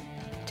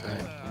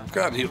 Dang.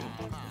 God, you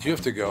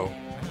have to go.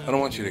 I don't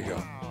want you to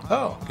go.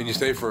 Oh. Can you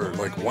stay for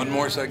one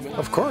more segment?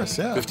 Of course,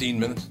 yeah. 15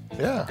 minutes?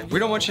 Yeah. We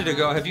don't want you to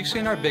go. Have you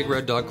seen our big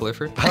red dog,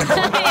 Clifford?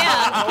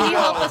 Yeah. Can you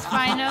help us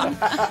find him?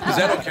 Is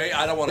that okay?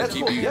 I don't want to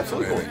keep you. That's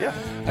cool. Yeah.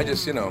 I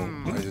just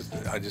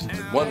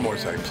one more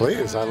segment.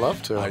 Please, I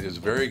love to. I was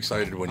very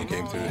excited when you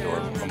came through the door.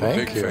 I'm a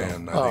Thank big you.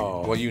 fan.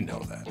 Well, you know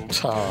that.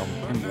 Tom.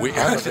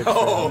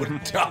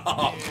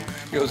 Tom.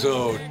 He goes,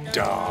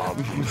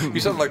 Tom. You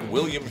sound like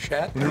William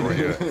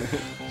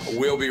Shatner.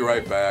 We'll be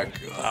right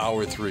back.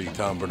 Hour 3,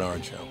 Tom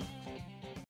Bernard Show.